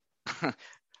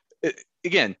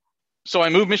 again, so I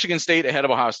moved Michigan State ahead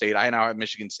of Ohio State. I now have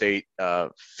Michigan State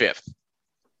 5th.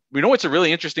 You know what's a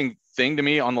really interesting thing to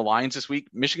me on the lines this week?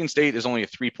 Michigan State is only a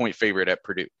 3-point favorite at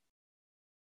Purdue.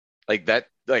 I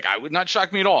would not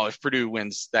shock me at all if Purdue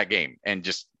wins that game and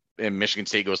Michigan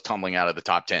State goes tumbling out of the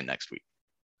top 10 next week.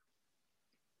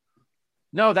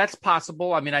 No, that's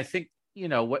possible. I mean, I think,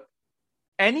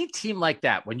 any team like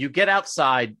that, when you get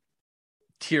outside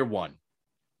tier 1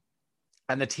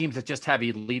 and the teams that just have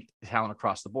elite talent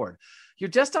across the board, you're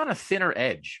just on a thinner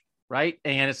edge, right?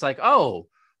 And it's like, oh,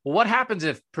 well, what happens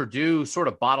if Purdue sort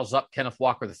of bottles up Kenneth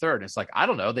Walker III? And it's like, I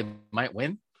don't know, they might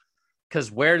win.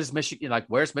 Because where's Michigan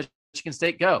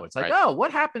State go? It's like, right. Oh,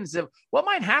 what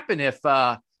might happen if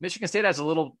Michigan State has a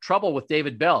little trouble with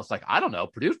David Bell? It's like, I don't know,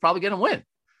 Purdue's probably going to win.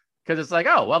 Because it's like,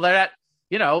 oh, well, they're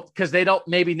because they don't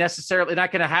maybe necessarily,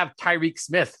 not going to have Tyreek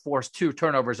Smith force 2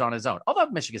 turnovers on his own. Although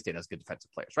Michigan State has good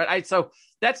defensive players, right? So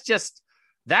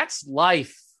that's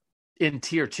life in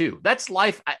tier 2. That's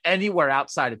life anywhere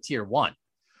outside of tier 1.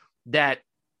 That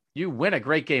you win a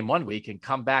great game one week and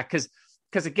come back.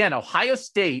 Because again, Ohio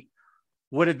State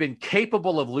would have been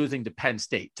capable of losing to Penn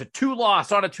State, to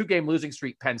 2-loss on a 2-game losing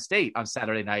streak, Penn State on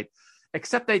Saturday night,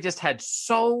 except they just had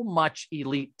so much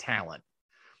elite talent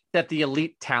that the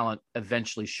elite talent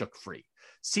eventually shook free.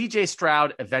 CJ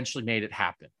Stroud eventually made it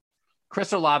happen.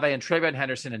 Chris Olave and TreVeyon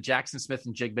Henderson and Jackson Smith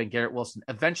and Jigba and Garrett Wilson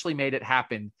eventually made it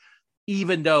happen,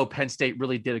 even though Penn State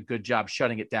really did a good job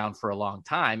shutting it down for a long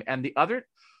time. And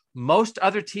most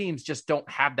other teams just don't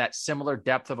have that similar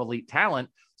depth of elite talent.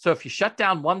 So if you shut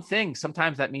down one thing,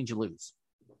 sometimes that means you lose.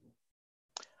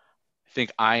 I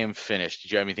think I am finished.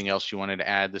 Did you have anything else you wanted to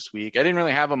add this week? I didn't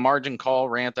really have a margin call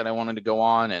rant that I wanted to go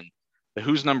on, and the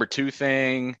who's number 2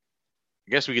 thing.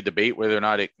 I guess we could debate whether or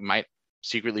not it might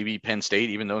secretly be Penn State,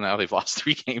 even though now they've lost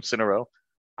 3 games in a row.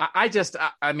 I'll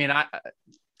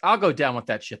go down with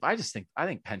that ship. I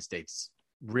think Penn State's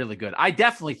really good. I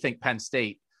definitely think Penn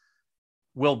State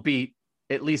will beat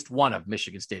at least one of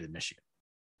Michigan State and Michigan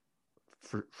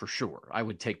for sure. I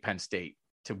would take Penn State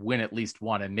to win at least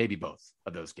one and maybe both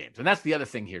of those games. And that's the other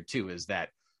thing here too, is that,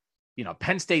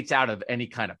 Penn State's out of any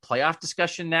kind of playoff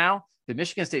discussion now, but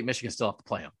Michigan still have to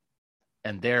play them,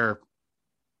 and they're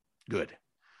good.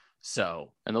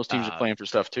 So, and those teams are playing for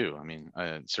stuff too.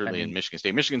 Certainly in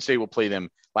Michigan State will play them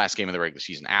last game of the regular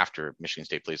season after Michigan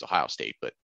State plays Ohio State,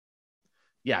 but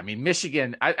yeah,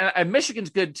 Michigan,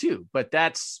 Michigan's good too, but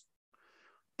that's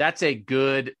a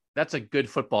good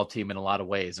football team in a lot of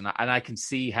ways, and I can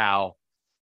see how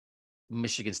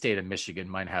Michigan State and Michigan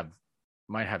might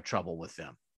have trouble with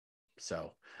them.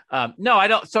 So no, I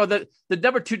don't. So the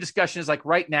number 2 discussion is like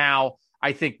right now,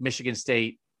 I think Michigan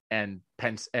State and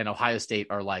Ohio State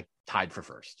are like tied for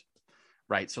first,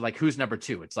 right? So like who's number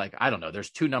 2? It's like, I don't know. There's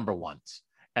 2 number 1s,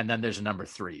 and then there's a number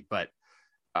 3. But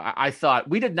I thought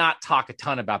we did not talk a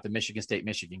ton about the Michigan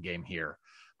State-Michigan game here,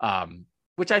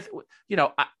 which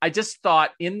I just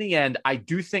thought in the end, I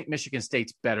do think Michigan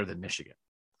State's better than Michigan.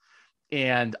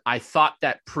 And I thought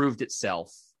that proved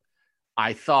itself.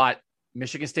 I thought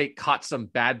Michigan State caught some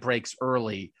bad breaks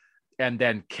early and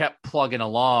then kept plugging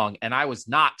along. And I was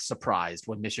not surprised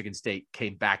when Michigan State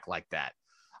came back like that.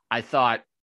 I thought,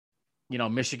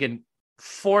 Michigan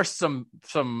forced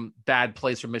some bad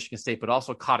plays from Michigan State, but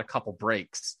also caught a couple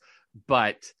breaks.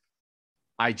 But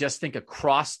I just think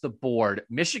across the board,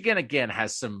 Michigan again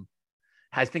has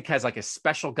like a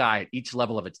special guy at each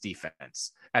level of its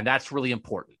defense. And that's really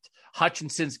important.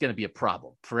 Hutchinson's going to be a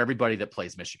problem for everybody that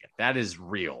plays Michigan. That is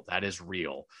real.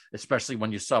 Especially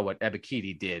when you saw what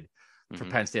Ebiketie did for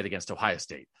Penn State against Ohio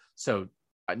State. So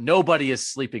nobody is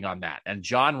sleeping on that. And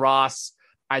John Ross,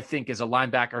 I think, is a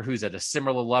linebacker who's at a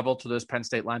similar level to those Penn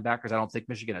State linebackers. I don't think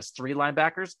Michigan has 3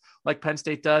 linebackers like Penn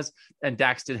State does. And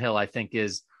Daxton Hill, I think,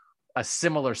 is a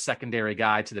similar secondary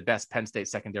guy to the best Penn State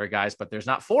secondary guys, but there's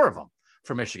not 4 of them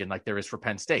for Michigan like there is for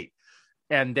Penn State.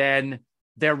 And then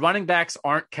their running backs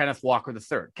aren't Kenneth Walker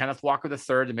III. Kenneth Walker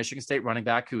III, the Michigan State running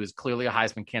back, who is clearly a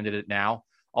Heisman candidate now,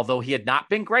 although he had not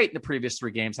been great in the previous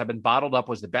 3 games, have been bottled up,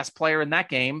 was the best player in that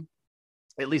game,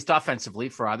 at least offensively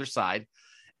for either side.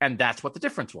 And that's what the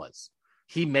difference was.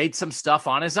 He made some stuff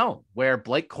on his own where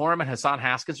Blake Corum and Hassan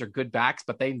Haskins are good backs,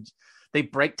 but they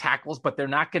break tackles, but they're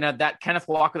not going to, that Kenneth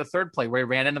Walker III play where he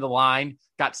ran into the line,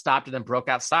 got stopped, and then broke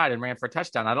outside and ran for a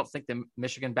touchdown. I don't think the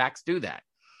Michigan backs do that.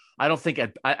 I don't think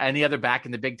any other back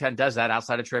in the Big Ten does that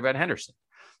outside of TreVeyon Henderson.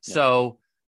 Yeah. So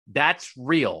that's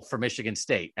real for Michigan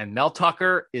State. And Mel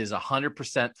Tucker is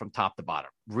 100% from top to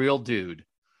bottom. Real dude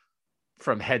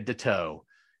from head to toe.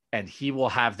 And he will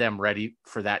have them ready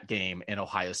for that game in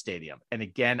Ohio Stadium. And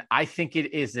again, I think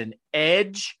it is an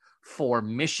edge for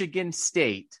Michigan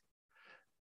State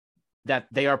that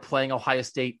they are playing Ohio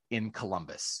State in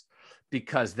Columbus,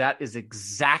 because that is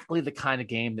exactly the kind of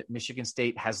game that Michigan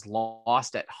State has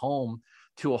lost at home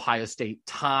to Ohio State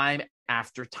time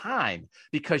after time,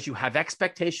 because you have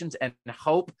expectations and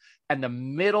hope. And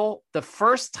the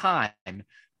first time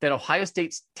that Ohio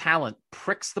State's talent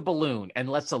pricks the balloon and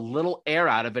lets a little air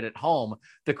out of it at home,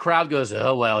 the crowd goes,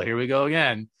 oh, well, here we go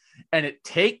again. And it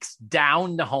takes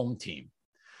down the home team.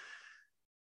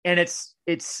 And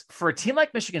it's for a team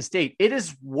like Michigan State, it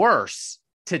is worse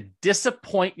to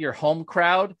disappoint your home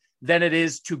crowd than it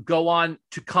is to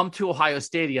come to Ohio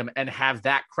Stadium and have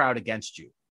that crowd against you.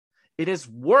 It is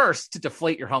worse to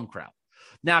deflate your home crowd.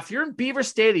 Now, if you're in Beaver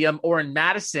Stadium or in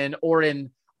Madison or in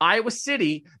Iowa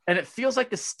City, and it feels like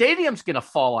the stadium's going to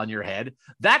fall on your head,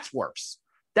 that's worse.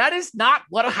 That is not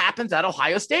what happens at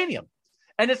Ohio Stadium.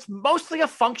 And it's mostly a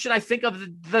function, I think, of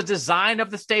the design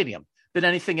of the stadium than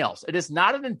anything else. It is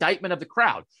not an indictment of the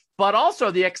crowd, but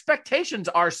also the expectations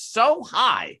are so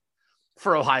high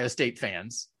for Ohio State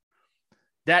fans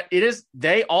that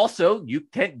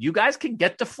you guys can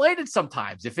get deflated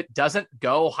sometimes if it doesn't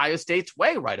go Ohio State's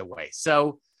way right away.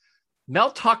 So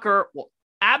Mel Tucker will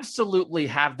absolutely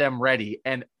have them ready.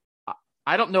 And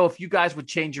I don't know if you guys would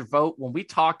change your vote. When we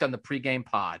talked on the pregame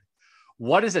pod,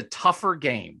 what is a tougher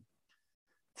game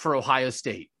for Ohio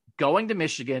State? Going to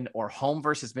Michigan or home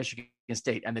versus Michigan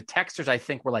State? And the texters, I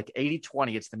think, were like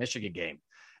 80-20. It's the Michigan game.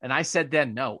 And I said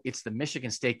then, no, it's the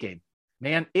Michigan State game.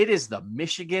 Man, it is the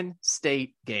Michigan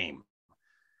State game.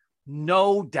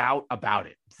 No doubt about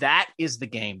it. That is the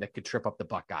game that could trip up the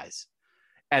Buckeyes.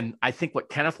 And I think what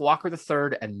Kenneth Walker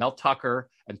III and Mel Tucker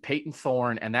and Peyton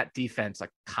Thorne and that defense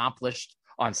accomplished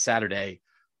on Saturday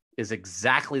is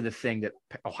exactly the thing that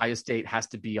Ohio State has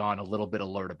to be on a little bit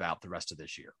alert about the rest of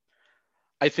this year.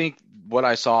 I think what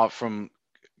I saw from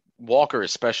Walker,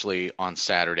 especially on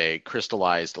Saturday,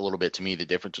 crystallized a little bit to me the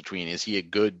difference between, is he a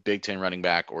good Big Ten running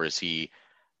back or is he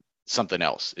something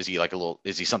else? Is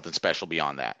he something special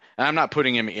beyond that? And I'm not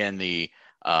putting him in the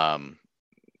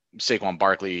Saquon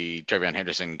Barkley, TreVeyon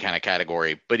Henderson kind of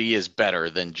category, but he is better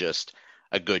than just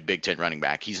a good Big Ten running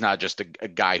back. He's not just a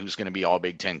guy who's going to be all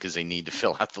Big Ten because they need to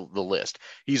fill out the list.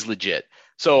 He's legit.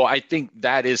 So I think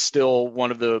that is still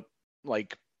one of the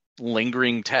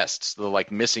lingering tests, the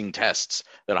missing tests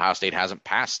that Ohio State hasn't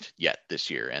passed yet this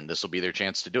year, and this will be their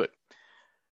chance to do it.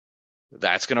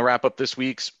 That's going to wrap up this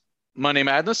week's Monday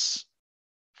Madness.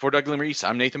 For Doug Lesmerises,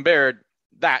 I'm Nathan Baird.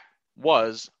 That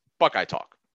was Buckeye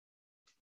Talk.